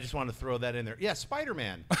 But I just wanted to throw that in there. Yeah,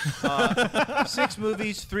 Spider-Man. 6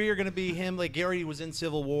 movies, 3 are going to be him. Like Gary was in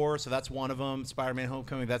Civil War, so that's one of them. Spider-Man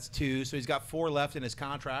Homecoming, that's 2. So he's got 4 left in his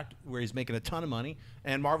contract where he's making a ton of money.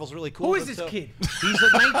 And Marvel's really cool. Who is this kid? He's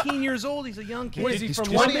 19 years old. He's a young kid. Where is he He's from?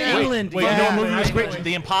 20. London? England. Wait, yeah. you know what movie was I great? knew it.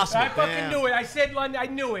 The Impossible. I fucking knew it. I said London. I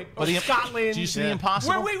knew it. Or Scotland. Did you see The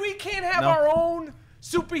Impossible? We can't have No. our own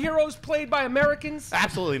superheroes played by Americans.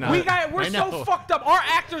 Absolutely not. We're I so know. fucked up. Our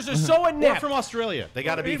actors are so Or inept. from Australia. They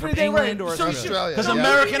got to be If from they were- England or so Australia. Because Yeah.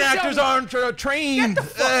 American Yeah. actors aren't trained. Get the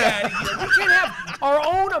fuck out of here. We can't have our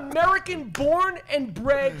own American-born and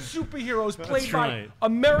bred superheroes played by right.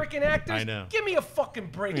 American actors. I know. Give me a fucking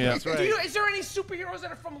break. Yeah. That's right. Is there any superheroes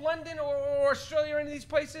that are from London or Australia or any of these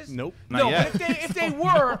places? Nope. No, Not yet. but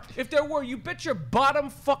if there were, you bet your bottom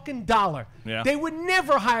fucking dollar, Yeah. they would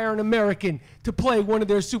never hire an American to play one of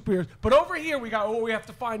their superheroes. But over here, we have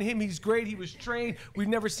to find him. He's great. He was trained. We've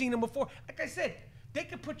never seen him before. Like I said, they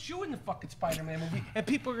could put you in the fucking Spider-Man movie, and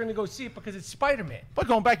people are going to go see it because it's Spider-Man. But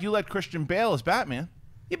going back, you let Christian Bale as Batman.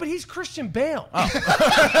 Yeah, but he's Christian Bale. Some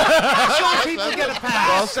people get a pass.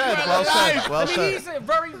 Well said. Well said. Well I mean, said. he's a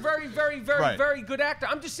very, very, very, very, Right. very good actor.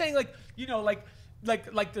 I'm just saying, like there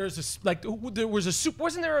was a soup.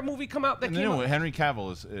 Wasn't there a movie come out that came No, out? Henry Cavill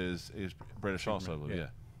is British also, I believe. Yeah.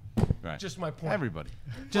 Right. Just my point. Everybody.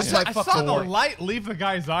 Just my I saw fucking the point. light leave the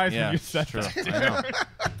guy's eyes Yeah, when you said true. that. I know.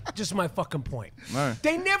 Just my fucking point. All right.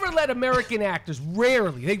 They never let American actors.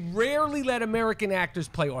 They rarely let American actors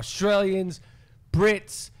play Australians,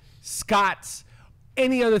 Brits, Scots,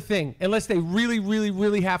 any other thing, unless they really, really,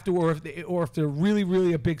 really have to, or if they're really,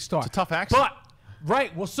 really a big star. It's a tough accent. But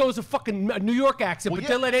right, well, so is a fucking New York accent. Well, but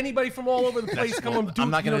yeah. they let anybody from all over the place come and do.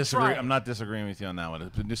 I'm not going to disagree. try it. I'm not disagreeing with you on that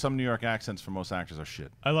one. Some New York accents for most actors are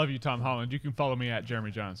shit. I love you, Tom Holland. You can follow me at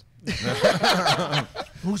Jeremy Johns.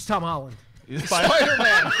 Who's Tom Holland?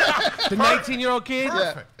 Spider-Man. The 19-year-old kid.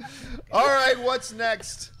 Yeah. All right, what's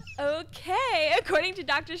next? Okay, according to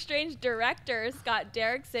Doctor Strange director Scott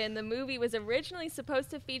Derrickson, the movie was originally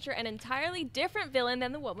supposed to feature an entirely different villain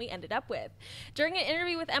than the one we ended up with. During an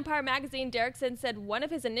interview with Empire Magazine, Derrickson said one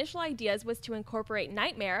of his initial ideas was to incorporate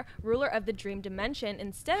Nightmare, ruler of the Dream Dimension,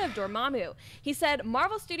 instead of Dormammu. He said,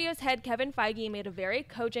 Marvel Studios head Kevin Feige made a very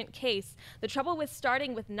cogent case. The trouble with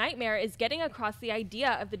starting with Nightmare is getting across the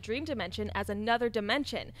idea of the Dream Dimension as another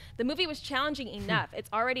dimension. The movie was challenging enough.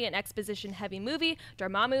 It's already an exposition-heavy movie.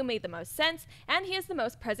 Dormammu made the most sense, and he is the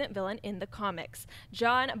most present villain in the comics.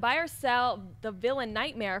 John, buy or sell the villain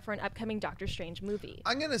Nightmare for an upcoming Doctor Strange movie?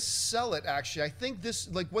 I'm going to sell it, actually. I think this,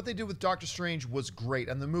 like what they did with Doctor Strange was great,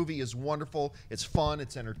 and the movie is wonderful. It's fun.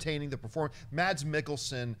 It's entertaining. The performance, Mads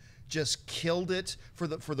Mikkelsen just killed it for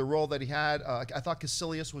the role that he had. I thought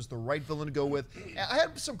Caecilius was the right villain to go with. I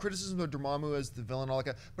had some criticism of Dormammu as the villain, all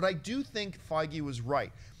that, but I do think Feige was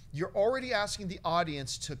right. You're already asking the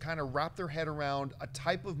audience to kind of wrap their head around a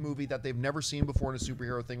type of movie that they've never seen before in a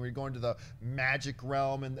superhero thing, where you're going to the magic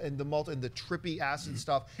realm and the trippy acid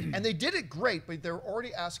stuff. And they did it great, but they're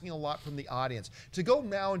already asking a lot from the audience. To go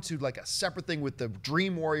now into like a separate thing with the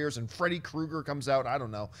Dream Warriors and Freddy Krueger comes out, I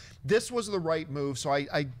don't know. This was the right move, so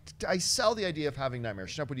I sell the idea of having Nightmare.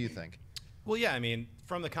 Schnepp, what do you think? Well, yeah, I mean,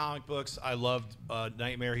 from the comic books, I loved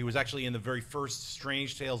Nightmare. He was actually in the very first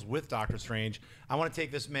Strange Tales with Doctor Strange. I want to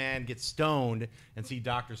take this man, get stoned, and see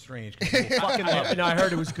Doctor Strange. Fucking love it. No, I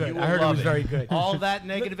heard it was good. I heard it was very good. All that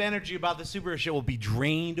negative energy about the superhero shit will be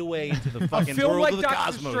drained away into the fucking a film world like of the Doctor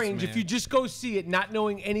cosmos, Strange, man. if you just go see it, not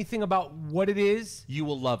knowing anything about what it is, you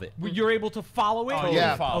will love it. you're able to follow it. Totally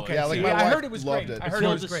yeah, follow Okay. yeah, like see, my I wife heard it was loved great. it. I heard it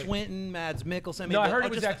was Tilda great. Swinton, Mads Mikkelsen. I mean, No, I heard it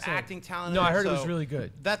was just the excellent. acting talent. No, I heard it was So really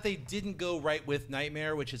good. That they didn't go right with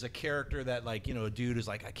Nightmare, which is a character that, like, you know, a dude is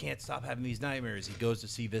like, I can't stop having these nightmares. He goes to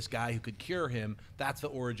see this guy who could cure him. That's the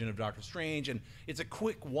origin of Doctor Strange, and it's a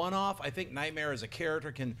quick one-off. I think Nightmare as a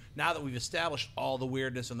character can, now that we've established all the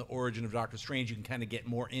weirdness and the origin of Doctor Strange, you can kind of get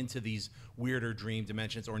more into these weirder dream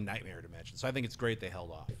dimensions or nightmare dimensions. So I think it's great they held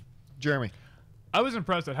off. Jeremy. I was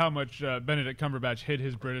impressed at how much Benedict Cumberbatch hid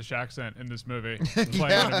his British accent in this movie.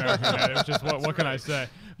 Playing an American man. It was just, what can I say?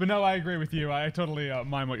 But no, I agree with you. I totally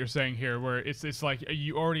mind what you're saying here, where it's like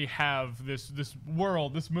you already have this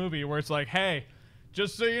world, this movie, where it's like, hey,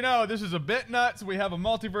 just so you know, this is a bit nuts. We have a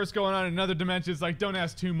multiverse going on in another dimension. It's like, don't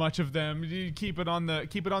ask too much of them. You keep it on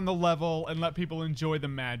the level and let people enjoy the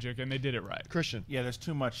magic, and they did it right. Kristian. Yeah, there's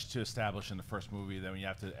too much to establish in the first movie. Then you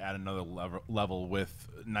have to add another level with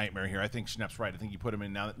Nightmare here. I think Schnepp's right. I think you put him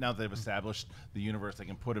in now that they've established the universe. They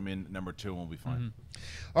can put him in number 2 and we'll be fine.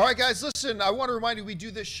 All right, guys, listen, I want to remind you we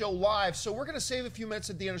do this show live, so we're going to save a few minutes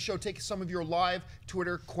at the end of the show, take some of your live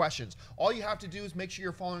Twitter questions. All you have to do is make sure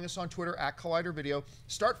you're following us on Twitter at Collider Video.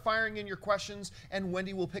 Start firing in your questions, and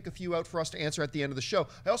Wendy will pick a few out for us to answer at the end of the show.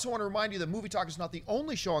 I also want to remind you that Movie Talk is not the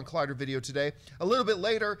only show on Collider Video today. A little bit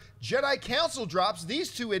later, Jedi Council drops.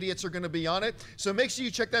 These two idiots are going to be on it, so make sure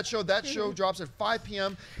you check that show. That show drops at 5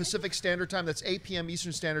 p.m. Pacific Standard Time. That's 8 p.m.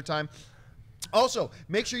 Eastern Standard Time. Also,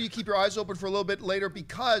 make sure you keep your eyes open for a little bit later,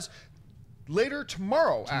 because later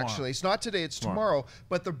tomorrow, actually. It's not today, it's tomorrow.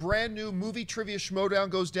 But the brand new movie trivia schmodown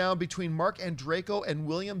goes down between Mark Andreyko and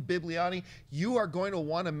William Bibliani. You are going to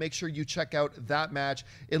want to make sure you check out that match.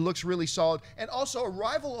 It looks really solid. And also,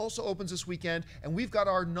 Arrival also opens this weekend, and we've got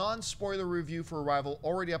our non-spoiler review for Arrival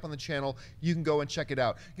already up on the channel. You can go and check it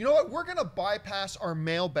out. You know what? We're going to bypass our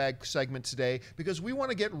mailbag segment today because we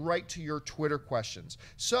want to get right to your Twitter questions.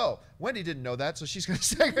 So, Wendy didn't know that, so she's going to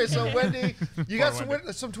say it. So, Wendy, you got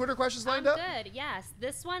some Twitter questions lined up? Good, yes.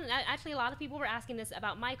 This one, actually, a lot of people were asking this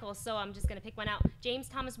about Michael, so I'm just going to pick one out. James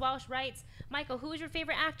Thomas Welsh writes, Michael, who is your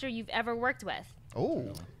favorite actor you've ever worked with?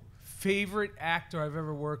 Oh. Favorite actor I've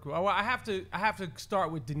ever worked with? Oh, well, I have to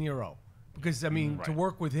start with De Niro, because I mean, to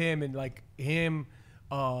work with him and like him,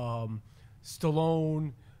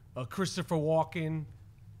 Stallone, Christopher Walken,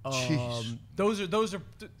 those are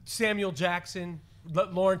Samuel Jackson,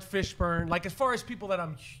 Lawrence Fishburne. Like, as far as people that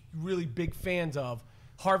I'm really big fans of,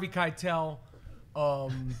 Harvey Keitel,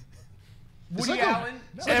 Woody Allen,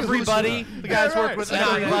 everybody. The guys work with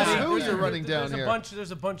everybody. Who's are running down there's here?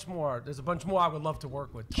 There's a bunch more. There's a bunch more I would love to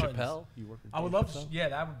work with. Tons. Chappelle, you work with I would love to. Yeah,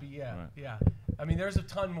 that would be yeah. I mean, there's a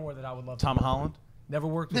ton more that I would love. Tom to Holland? Never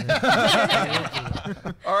worked with him.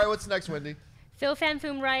 All right, what's next, Wendy? Phil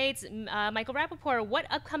Fanfoom writes, Michael Rappaport, what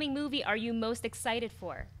upcoming movie are you most excited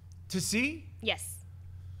for? To see? Yes.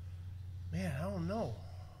 Man, I don't know.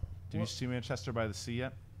 Did you see Manchester by the Sea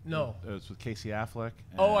yet? No. It was with Casey Affleck.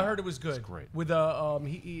 Oh, I heard it was good. It's great. With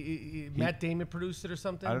Matt Damon produced it or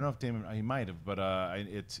something. I don't know if Damon, he might have, but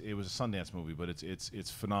it was a Sundance movie, but it's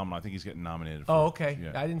phenomenal. I think he's getting nominated for Oh, it. okay.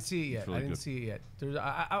 Yeah. I didn't see it yet. Really I didn't good. see it yet.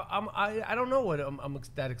 I don't know what I'm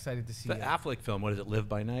that excited to see. The yet. Affleck film, what is it, Live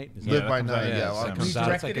by Night? Is Live that- by that comes Night, out, yeah. December. Well, It comes He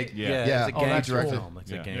out. It's directed like it? yeah, Yeah. it's a Oh, that's gangster cool. film.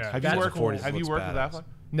 It's a Yeah. gangster. Yeah. Have That's you worked? cool. Have you Looks worked with badass. Affleck?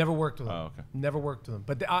 Never worked with him. Oh, okay. Never worked with him.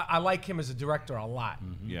 But I like him as a director a lot.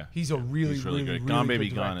 Yeah. He's a really, He's really good. really Gone good Baby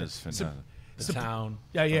Gone director. is fantastic. The Town.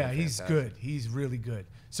 Yeah, he's Fantastic. good. He's really good.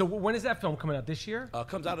 So when is that film coming out this year?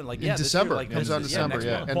 Comes out in like In this December. Year, like, Comes out in December, next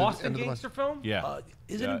yeah. month. End of- Boston end of the month. gangster film? Yeah.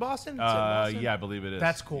 Is it in Boston? Is it in Uh, Boston? yeah, I believe it is.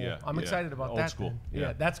 That's cool. Yeah, I'm yeah. excited about Old that. school. man.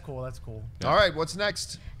 Yeah, that's cool. That's cool. All right, what's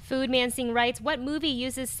next? Foodman Singh writes, what movie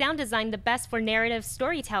uses sound design the best for narrative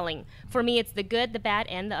storytelling? For me, it's the good, the bad,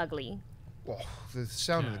 and the ugly. Well, the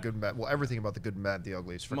sound of the good and bad. Well, everything about the good and bad, the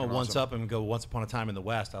ugly is I'm freaking gonna once awesome. up and go Once Upon a Time in the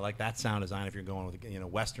West. I like that sound design if you're going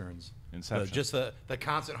with westerns. Inception. Just the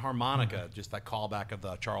constant harmonica, just that callback of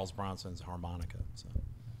the Charles Bronson's harmonica. So.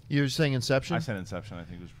 You're saying Inception? I said Inception. I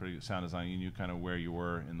think it was pretty good sound design. You knew kind of where you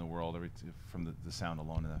were in the world from the sound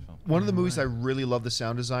alone in that film. One of the movies I really love the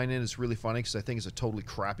sound design in. It's really funny because I think it's a totally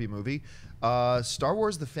crappy movie. Star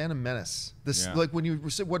Wars: The Phantom Menace. This Yeah. like when you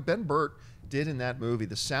said what Ben Burt did in that movie.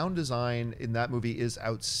 The sound design in that movie is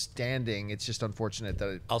outstanding. It's just unfortunate that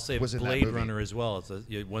it I'll say was in that Blade movie. Runner as well.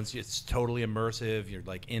 Once it's totally immersive, you're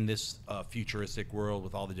like in this futuristic world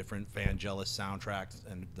with all the different Vangelis soundtracks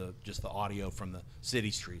and just the audio from the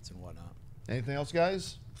city streets and whatnot. Anything else,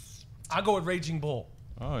 guys? I go with Raging Bull.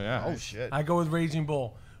 Oh yeah. Oh shit! I go with Raging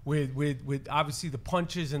Bull with obviously the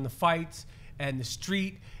punches and the fights and the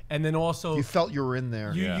street, and then also You felt you were in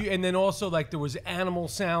there. and then also like there was animal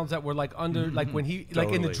sounds that were like under like when he like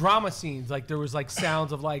in the Totally. drama scenes like there was like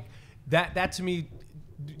sounds of like that to me,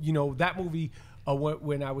 that movie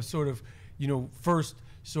when I was sort of first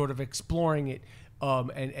sort of exploring it.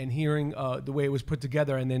 And hearing the way it was put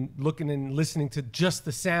together, and then looking and listening to just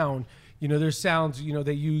the sound, there's sounds,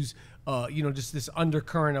 they use, just this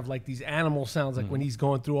undercurrent of like these animal sounds, like when he's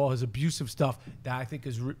going through all his abusive stuff, that I think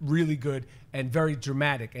is really good and very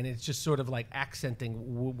dramatic, and it's just sort of like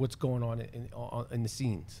accenting what's going on in the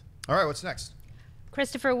scenes. All right, what's next?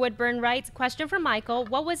 Christopher Woodburn writes, question for Michael,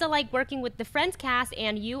 what was it like working with the Friends cast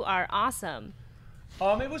and You Are Awesome?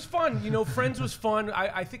 It was fun. Friends was fun.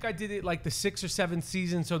 I think I did it like the 6th or 7th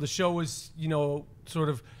season, so the show was, sort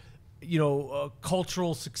of, a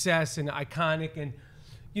cultural success and iconic, and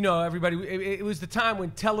everybody. It was the time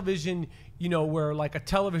when television, where like a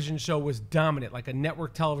television show was dominant, like a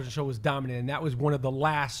network television show was dominant, and that was one of the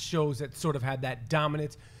last shows that sort of had that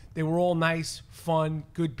dominance. They were all nice, fun,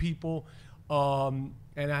 good people, and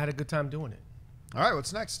I had a good time doing it. All right,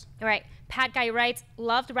 what's next? All right. Pat Guy writes,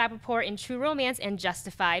 loved Rappaport in True Romance and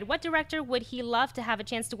Justified. What director would he love to have a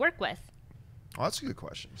chance to work with? Oh, that's a good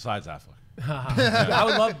question. Besides Affleck. I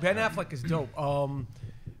would love Ben Affleck is dope.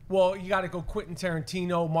 Well, you got to go Quentin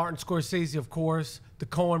Tarantino, Martin Scorsese, of course, the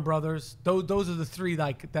Coen brothers. Those are the three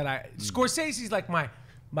like that. Scorsese's like my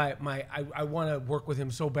I want to work with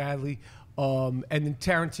him so badly. And then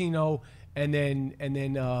Tarantino, and then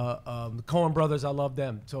the Coen brothers. I love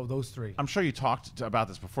them. So those three. I'm sure you talked about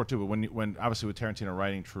this before too, but when obviously with Tarantino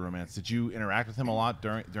writing True Romance, did you interact with him a lot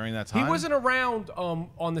during that time? He wasn't around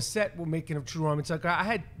on the set when making of True Romance. Like I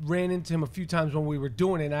had ran into him a few times when we were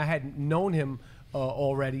doing it, and I hadn't known him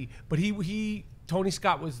already. But Tony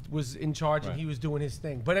Scott was in charge, and he was doing his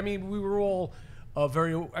thing. But I mean, we were all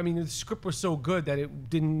the script was so good that he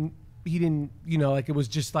didn't, like it was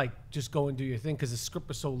just go and do your thing, because the script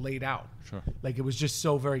was so laid out. Sure. Like it was just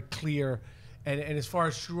so very clear. And as far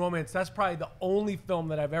as True Romance, that's probably the only film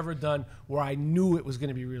that I've ever done where I knew it was going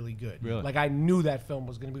to be really good. Really? Like I knew that film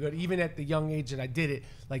was going to be good. Even at the young age that I did it,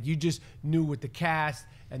 like you just knew with the cast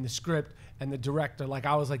and the script and the director, like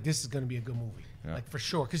I was like, this is going to be a good movie. Yeah. Like for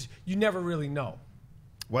sure. Because you never really know.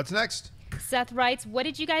 What's next? Seth writes, what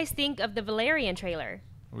did you guys think of the Valerian trailer?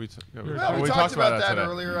 We Well, we talked about that today.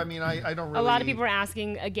 earlier. I mean, I don't really. A lot of people were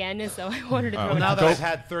asking again, so I wanted to throw it Now out. that I've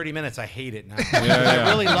had 30 minutes, I hate it now. yeah. I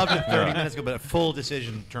really loved it 30 minutes ago, but a full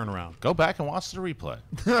decision turnaround. Go back and watch the replay.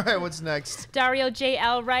 All right, what's next? Dario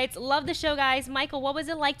JL writes, love the show, guys. Michael, what was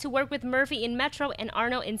it like to work with Murphy in Metro and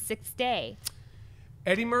Arno in Sixth Day?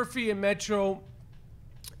 Eddie Murphy in Metro,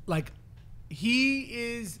 like he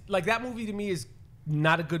is like that movie to me is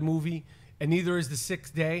not a good movie. And neither is The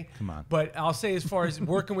Sixth Day. Come on. But I'll say as far as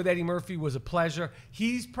working with Eddie Murphy was a pleasure.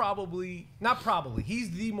 He's he's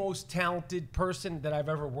the most talented person that I've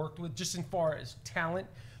ever worked with, just as far as talent.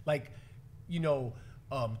 Like,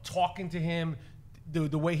 talking to him,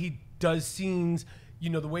 the way he does scenes, You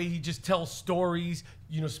know, the way he just tells stories.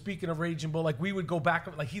 You know, speaking of Raging Bull, like we would go back,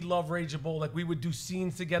 like he loved Raging Bull. Like we would do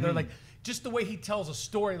scenes together. Like just the way he tells a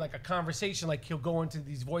story, like a conversation. Like he'll go into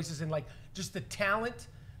these voices and like just the talent,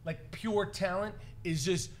 like pure talent, is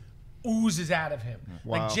just oozes out of him.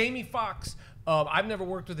 Wow. Like Jamie Foxx, I've never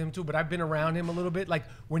worked with him too, but I've been around him a little bit. Like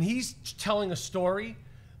when he's telling a story,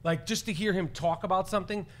 like just to hear him talk about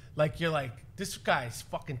something, like you're like, this guy's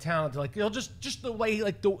fucking talented. Like he'll just the way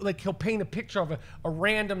like he'll paint a picture of a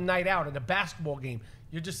random night out at a basketball game.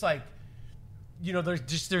 You're just like, you know,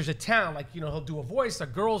 there's a talent. Like, you know, he'll do a voice, a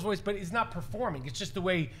girl's voice, but he's not performing. It's just the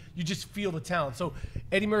way you just feel the talent. So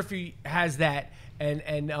Eddie Murphy has that, and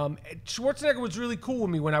Schwarzenegger was really cool with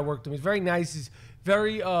me when I worked with him. He's very nice. He's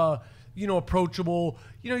very you know, approachable.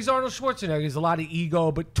 You know, he's Arnold Schwarzenegger. He's a lot of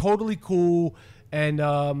ego, but totally cool. And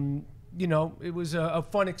you know, it was a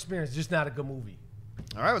fun experience, just not a good movie.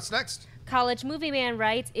 All right, what's next? College Movie Man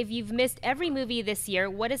writes, if you've missed every movie this year,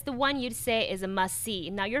 what is the one you'd say is a must-see?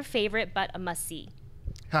 Not your favorite, but a must-see.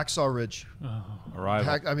 Hacksaw Ridge.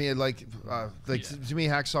 Arrival. I mean, like to me,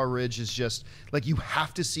 Hacksaw Ridge is just like you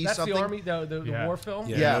have to see That's something. the Army, the Yeah. war film.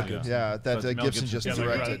 Yeah, good. that Mel Gibson Gibson. just Yeah,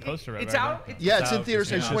 like, directed. poster of It's it, out. right? Yeah, it's in out.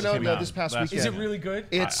 theaters. It Yeah. went Just out came this past last weekend. Is it really good?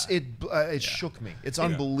 It shook me. It's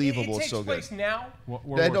unbelievable. It It's takes so good. place now.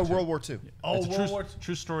 World No, War World War II. Oh, It's a World War.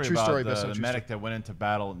 true story True about story, the, based on the true medic story. that went into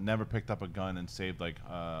battle, never picked up a gun, and saved like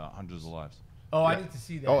hundreds of lives. Oh, I need to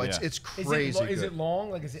see that. Oh, Yeah. it's Is crazy. it, is good. it long?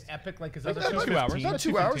 Like, is it epic? Like, is Not other much. 2 hours. Not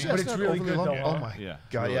 2 hours, But yeah, it's not really overly good, long. though, Oh huh? my Yeah,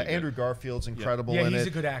 god, really yeah. good. Andrew Garfield's incredible Yeah, in he's it.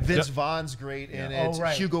 a good actor. Vince Vaughn's great in it. Oh,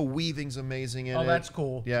 right. Hugo Weaving's amazing in it. Oh, that's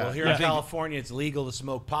cool. Yeah. Well, here Yeah. in California, it's legal to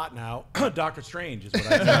smoke pot now. Doctor Strange is what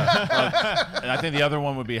I think. And I think the other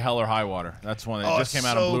one would be Hell or High Water. That's one that Oh, just came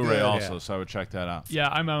out so on Blu-ray good. also, Yeah. so I would check that out. Yeah,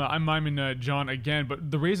 I'm miming John again,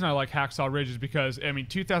 but the reason I like Hacksaw Ridge is because, I mean,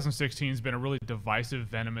 2016 has been a really divisive,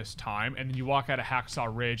 venomous time, and then you walk out of Hacksaw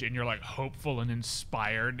Ridge and you're like hopeful and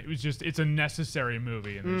inspired. It's a necessary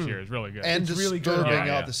movie in this year. It's really good. And It's really good. disturbing Yeah, at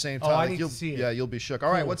yeah. the same Oh, time. I Like, need to you'll- see it. Yeah, you'll be shook.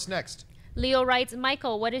 All right, Cool. what's next? Leo writes,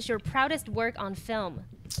 Michael, what is your proudest work on film?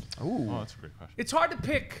 Ooh. Oh, that's a great question. It's hard to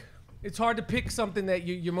pick. It's hard to pick something that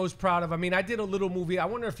you're most proud of. I mean, I did a little movie. I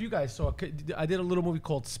wonder if you guys saw it. I did a little movie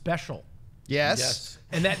called Special. Yes. Yes.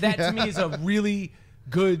 And that to me is a really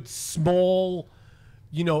good, small,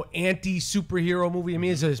 you know, anti-superhero movie. I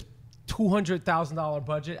mean, it's a $200,000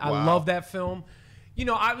 budget. I Wow. love that film. You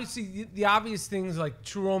know, obviously, the obvious things like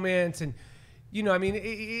True Romance and, you know, I mean,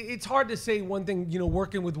 it's hard to say one thing. You know,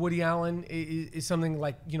 working with Woody Allen is something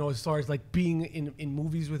like, you know, as far as like being in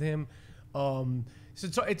movies with him.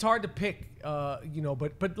 So it's hard to pick, you know,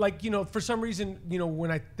 but like, you know, for some reason, you know,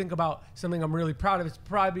 when I think about something I'm really proud of, it's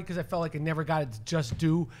probably because I felt like it never got its just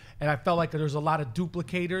due, and I felt like there's a lot of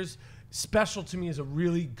duplicators. Special to me is a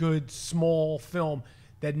really good small film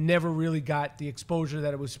that never really got the exposure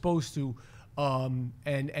that it was supposed to, and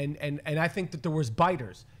I think that there was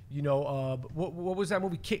biters. You know, what was that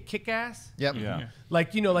movie? Kick Ass? Yep. Yeah.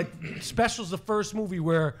 Like, you know, like Special's the first movie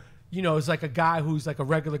where, you know, it's like a guy who's like a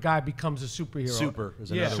regular guy becomes a superhero. Super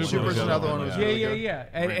is Yeah. another one. Super's another one. Yeah, Really yeah, good.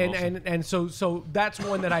 yeah. Ray And so that's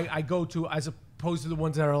one that I go to as opposed to the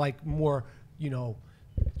ones that are like more, you know,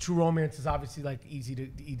 True Romance is obviously like easy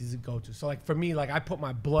to go to. So like for me, like I put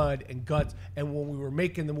my blood and guts, and when we were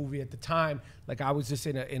making the movie at the time, like I was just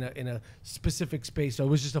in a specific space. So it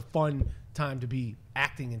was just a fun time to be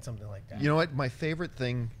acting in something like that. You know what? My favorite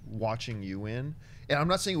thing watching you in, and I'm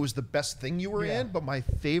not saying it was the best thing you were Yeah. in, but my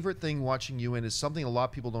favorite thing watching you in is something a lot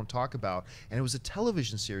of people don't talk about, and it was a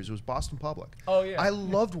television series. It was Boston Public. Oh, yeah. I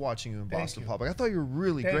loved watching you in Thank Boston you. Public. I thought you were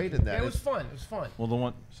really Thank great you. in that. Yeah, it was fun. It was fun. Well, the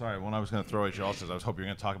one I was going to throw at you also, I was hoping you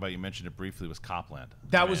were going to talk about, you mentioned it briefly, was Copland.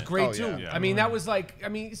 That was great Oh, too. yeah. Yeah. I mean, that was like, I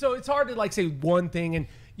mean, so it's hard to like say one thing, and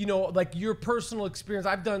you know, like your personal experience.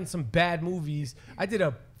 I've done some bad movies. I did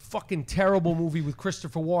a fucking terrible movie with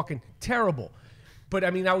Christopher Walken. Terrible. But I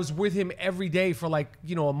mean, I was with him every day for like,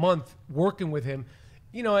 you know, a month working with him,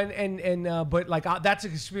 you know, but like that's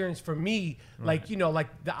an experience for me. Like, you know, like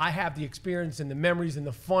I have the experience and the memories and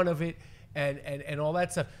the fun of it and all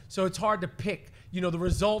that stuff. So it's hard to pick, you know, the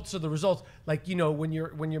results are the results. Like, you know, when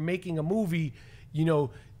you're making a movie, you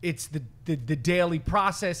know, it's the daily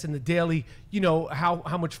process and the daily, you know,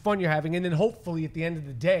 how much fun you're having. And then hopefully at the end of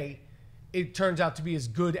the day, it turns out to be as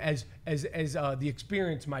good as the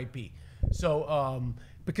experience might be. So,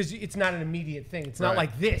 because it's not an immediate thing. It's not Right.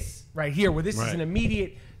 like this right here, where this is an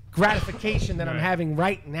immediate gratification that I'm having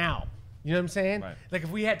right now. You know what I'm saying? Right. Like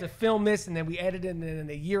if we had to film this and then we edited it, and then in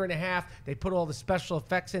a year and a half they put all the special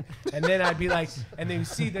effects in, and then I'd be like, and then you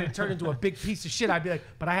see that it turned into a big piece of shit. I'd be like,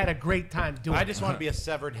 but I had a great time doing it. I just want to be a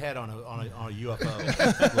severed head on a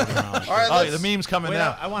UFO. All right, the meme's coming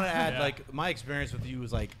out. I want to add, like, my experience with you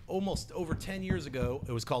was like almost over 10 years ago.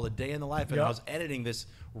 It was called A Day in the Life, and I was editing this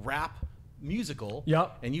rap musical.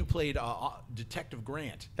 Yep. And you played Detective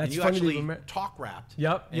Grant. That's and you funny actually to talk rapped.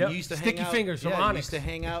 Yep, And yep. you used to Sticky hang out, Fingers from You Onyx. used to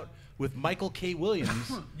hang out with Michael K.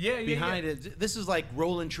 Williams. Behind it. This is like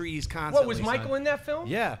rolling trees constantly. What was Michael in that film?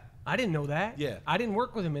 Yeah. I didn't know that. Yeah. I didn't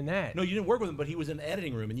work with him in that. No, you didn't work with him, but he was in the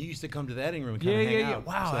editing room, and you used to come to the editing room and kind of hang out.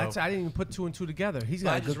 Wow, So- I didn't even put two and two together. He's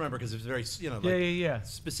got I a just good. remember because it was very,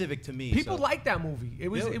 specific to me. People so. like that movie. It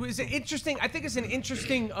was Yeah. it was an interesting. I think it's an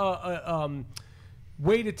interesting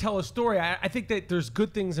way to tell a story. I think that there's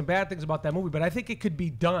good things and bad things about that movie, but I think it could be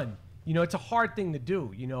done. You know, it's a hard thing to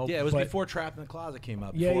do. You know. Yeah, it was but- before Trapped in the Closet came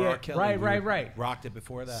up. Yeah, Before yeah. R. Kelly. Right. Rocked it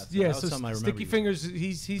before that. So Yeah. that was So something I remember. Sticky Fingers,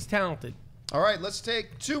 he's talented. All right, let's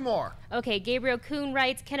take two more. Okay, Gabriel Kuhn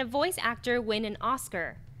writes, can a voice actor win an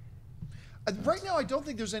Oscar? Right now, I don't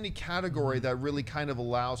think there's any category that really kind of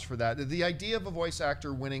allows for that. The idea of a voice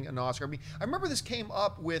actor winning an Oscar. I mean, I remember this came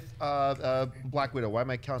up with Black Widow. Why am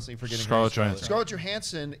I constantly forgetting Scarlett her name? Johansson. Scarlett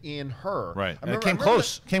Johansson in Her. Right. I remember, Came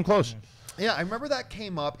close. Yeah, I remember that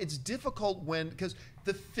came up. It's difficult because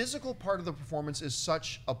the physical part of the performance is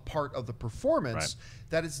such a part of the performance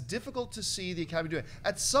that it's difficult to see the Academy do it.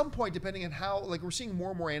 At some point, depending on how, like we're seeing more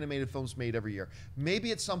and more animated films made every year.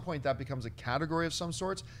 Maybe at some point that becomes a category of some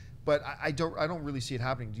sorts. But I don't really see it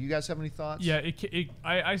happening. Do you guys have any thoughts? Yeah,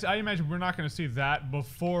 I imagine we're not going to see that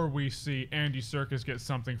before we see Andy Serkis get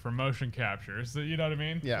something for motion capture. So, you know what I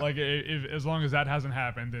mean? Yeah. Like, as long as that hasn't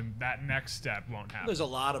happened, then that next step won't happen. There's a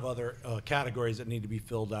lot of other categories that need to be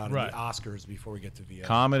filled out in Right. the Oscars before we get to VS.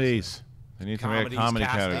 Comedies. They need to make a Comedies, comedy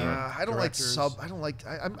casting. category. I don't like Directors. sub. I don't like.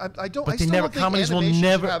 I don't. But I they still never- don't think comedies will animation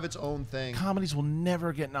never- should have its own thing. Comedies will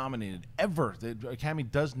never get nominated ever. The Academy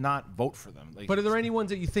does not vote for them. Like, But are there any ones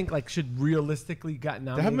that you think like should realistically got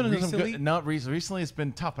there have nominated been some recently? good. No, recently it's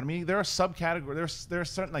been tough. I mean, there are subcategories. There are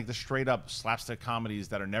certain like the straight up slapstick comedies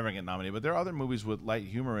that are never getting nominated. But there are other movies with light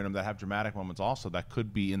humor in them that have dramatic moments also that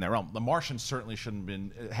could be in their realm. The Martian certainly shouldn't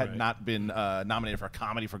been not been nominated for a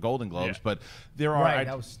comedy for Golden Globes. Yeah. But there are. Right,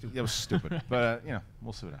 that was stupid. It was stupid. But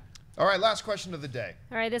we'll see what happens. All right, last question of the day.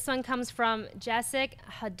 All right, this one comes from Jessic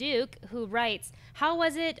Haduk, who writes, how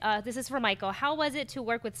was it, this is for Michael, how was it to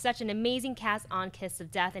work with such an amazing cast on Kiss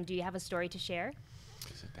of Death, and do you have a story to share?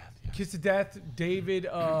 Kiss of Death, David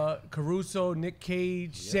Caruso, Nick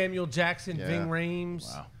Cage, Samuel Jackson, Yeah. Ving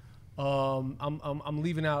Rhames. Wow. I'm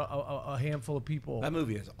leaving out a handful of people. That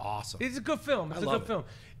movie is awesome. It's a good film. It's a love good it. film.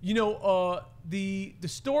 You know, the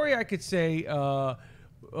story I could say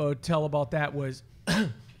tell about that was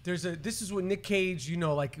this is what Nick Cage, you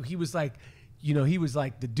know, like he was like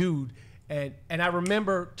the dude, and I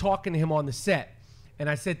remember talking to him on the set, and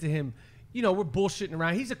I said to him, you know, we're bullshitting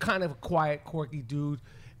around. He's a kind of a quiet, quirky dude,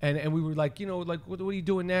 and we were like, you know, like what are you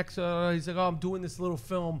doing next? He's like, oh, I'm doing this little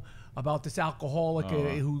film about this alcoholic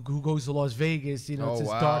who goes to Las Vegas. You know, it's Oh, this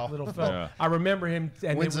wow. dark little film. Yeah. I remember him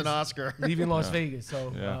and Wins it an was Oscar. leaving Las Vegas.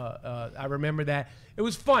 So I remember that. It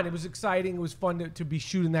was fun. It was exciting. It was fun to be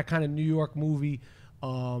shooting that kind of New York movie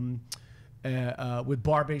with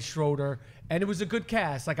Barbie Schroeder, and it was a good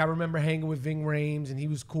cast. Like I remember hanging with Ving Rhames, and he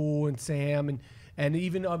was cool, and Sam, and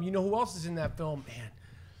even you know who else is in that film? Man,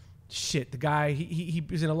 shit, the guy he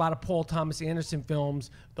was in a lot of Paul Thomas Anderson films.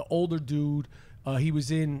 The older dude, he was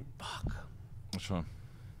in Which one?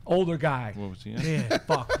 older guy. What was he in? Man,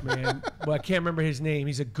 fuck, man. But I can't remember his name.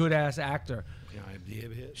 He's a good ass actor.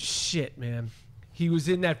 Shit, man. He was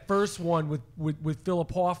in that first one with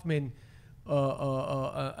Philip Hoffman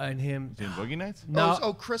and him. Is he in Boogie Nights?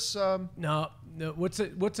 No, Chris. no. What's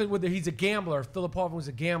it? Whether he's a gambler? Philip Hoffman was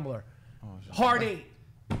a gambler. Hard 8.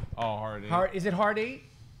 Oh, Hard 8. Is it Hard 8?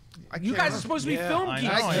 You guys are supposed to be film I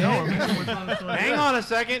geeks. know. Hang on a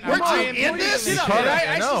second. Weren't you in this? Sit up, Cut man. it,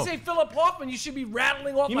 I I know. should say Philip Hoffman. You should be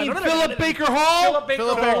rattling off. You my mean Philip Baker Hall? Philip Baker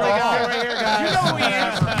Hall. right here, guys. You know who he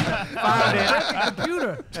is.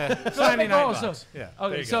 Computer. $99. Yeah. There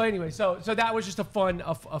Okay. you So go. anyway, so that was just a fun.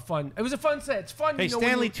 It was a fun set. It's fun. Hey, you know, when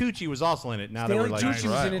Stanley you- Tucci was also in it. Now that Stanley we're like, Tucci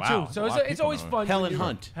was in it Wow. too. So A lot of it's people always know fun. Helen when you're-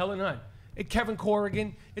 Hunt. Helen Hunt. And Kevin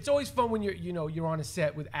Corrigan. It's always fun when you're on a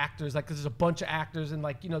set with actors, like 'cause there's a bunch of actors and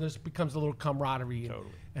like there's becomes a little camaraderie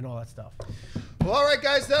and all that stuff. Well, all right,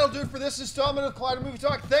 guys, that'll do it for this installment of Collider Movie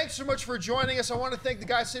Talk. Thanks so much for joining us. I want to thank the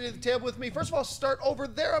guys sitting at the table with me. First of all, start over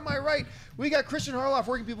there on my right. We got Kristian Harloff.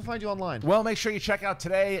 Where can people find you online? Well, make sure you check out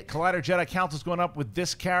today. Collider Jedi Council's going up with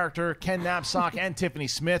this character, Ken Knapsack and Tiffany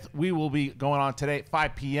Smith. We will be going on today at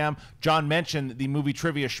 5 p.m. John mentioned the movie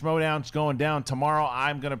Trivia Schmodown's going down tomorrow.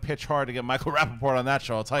 I'm going to pitch hard to get Michael Rappaport on that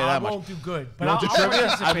show. I'll tell you that much. I won't do good, but You I'll won't do trivia?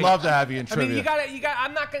 participate. I'd love to have you in trivia. I mean, you got.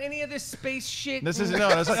 I'm not gonna any of this space shit. This is no.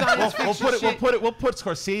 It's like, science we'll put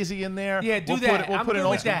Scorsese in there. Yeah, do we'll that. We'll I'm put good an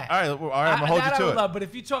with Oscar. that. All right, I'm gonna hold that you to I would it. love, but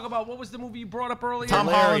if you talk about what was the movie you brought up earlier? Tom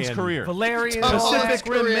Holland's career. Valerian. Pacific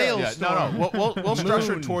Rim Korea. Maelstrom. No. We'll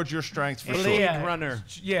structure it towards your strengths for sure. Blade Yeah. Runner.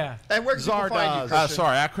 Yeah. And where can people find you, Kristian?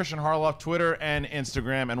 Sorry, at Kristian Harloff, Twitter and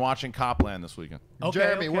Instagram, and watching Copland this weekend. Okay,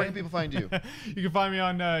 Jeremy, where okay. can people find you? You can find me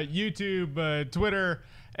on YouTube, Twitter,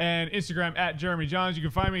 and Instagram at Jeremy Jahns. You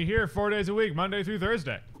can find me here 4 days a week, Monday through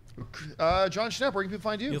Thursday. John Schnepp, where can people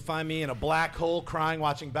find you? You'll find me in a black hole crying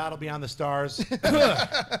watching Battle Beyond the Stars.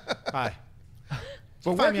 Hi.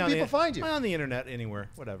 But where can people find you? On the internet, anywhere,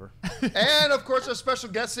 whatever. And of course, our special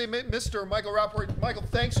guest today, Mr. Michael Rapaport. Michael,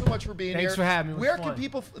 thanks so much for being here. Thanks for having me. It was Where fun. can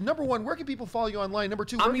people? Number one, where can people follow you online? Number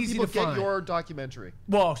two, where I'm can easy people to get find. your documentary?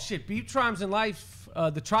 Well, shit. Beat Tribes in Life,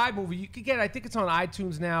 the Tribe movie. You could get. I think it's on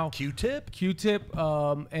iTunes now. Q-Tip. Q-Tip,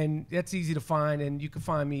 and that's easy to find. And you can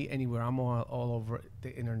find me anywhere. I'm all over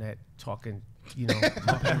the internet talking.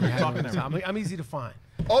 I'm easy to find.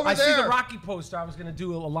 Over I there. see the Rocky poster. I was gonna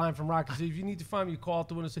do a line from Rocky. So if you need to find me, you call up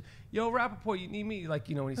the window and say, "Yo, Rappaport, you need me?" Like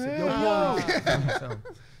when he said, "Yo, Paul." So,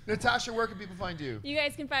 Natasha, where can people find you? You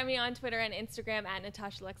guys can find me on Twitter and Instagram at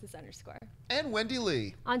NatashaLexis_. And Wendy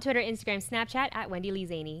Lee. On Twitter, Instagram, Snapchat at Wendy Lee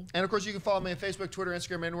Zaney. And of course, you can follow me on Facebook, Twitter,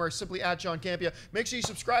 Instagram, anywhere, simply at John Campea. Make sure you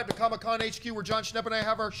subscribe to Comic Con HQ, where John Schnepp and I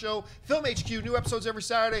have our show, Film HQ, new episodes every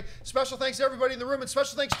Saturday. Special thanks to everybody in the room, and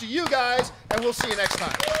special thanks to you guys, and we'll see you next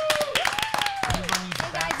time.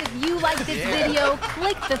 Hey guys, if you like this video,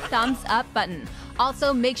 click the thumbs up button.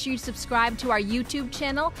 Also, make sure you subscribe to our YouTube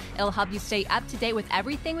channel. It'll help you stay up to date with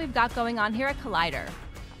everything we've got going on here at Collider.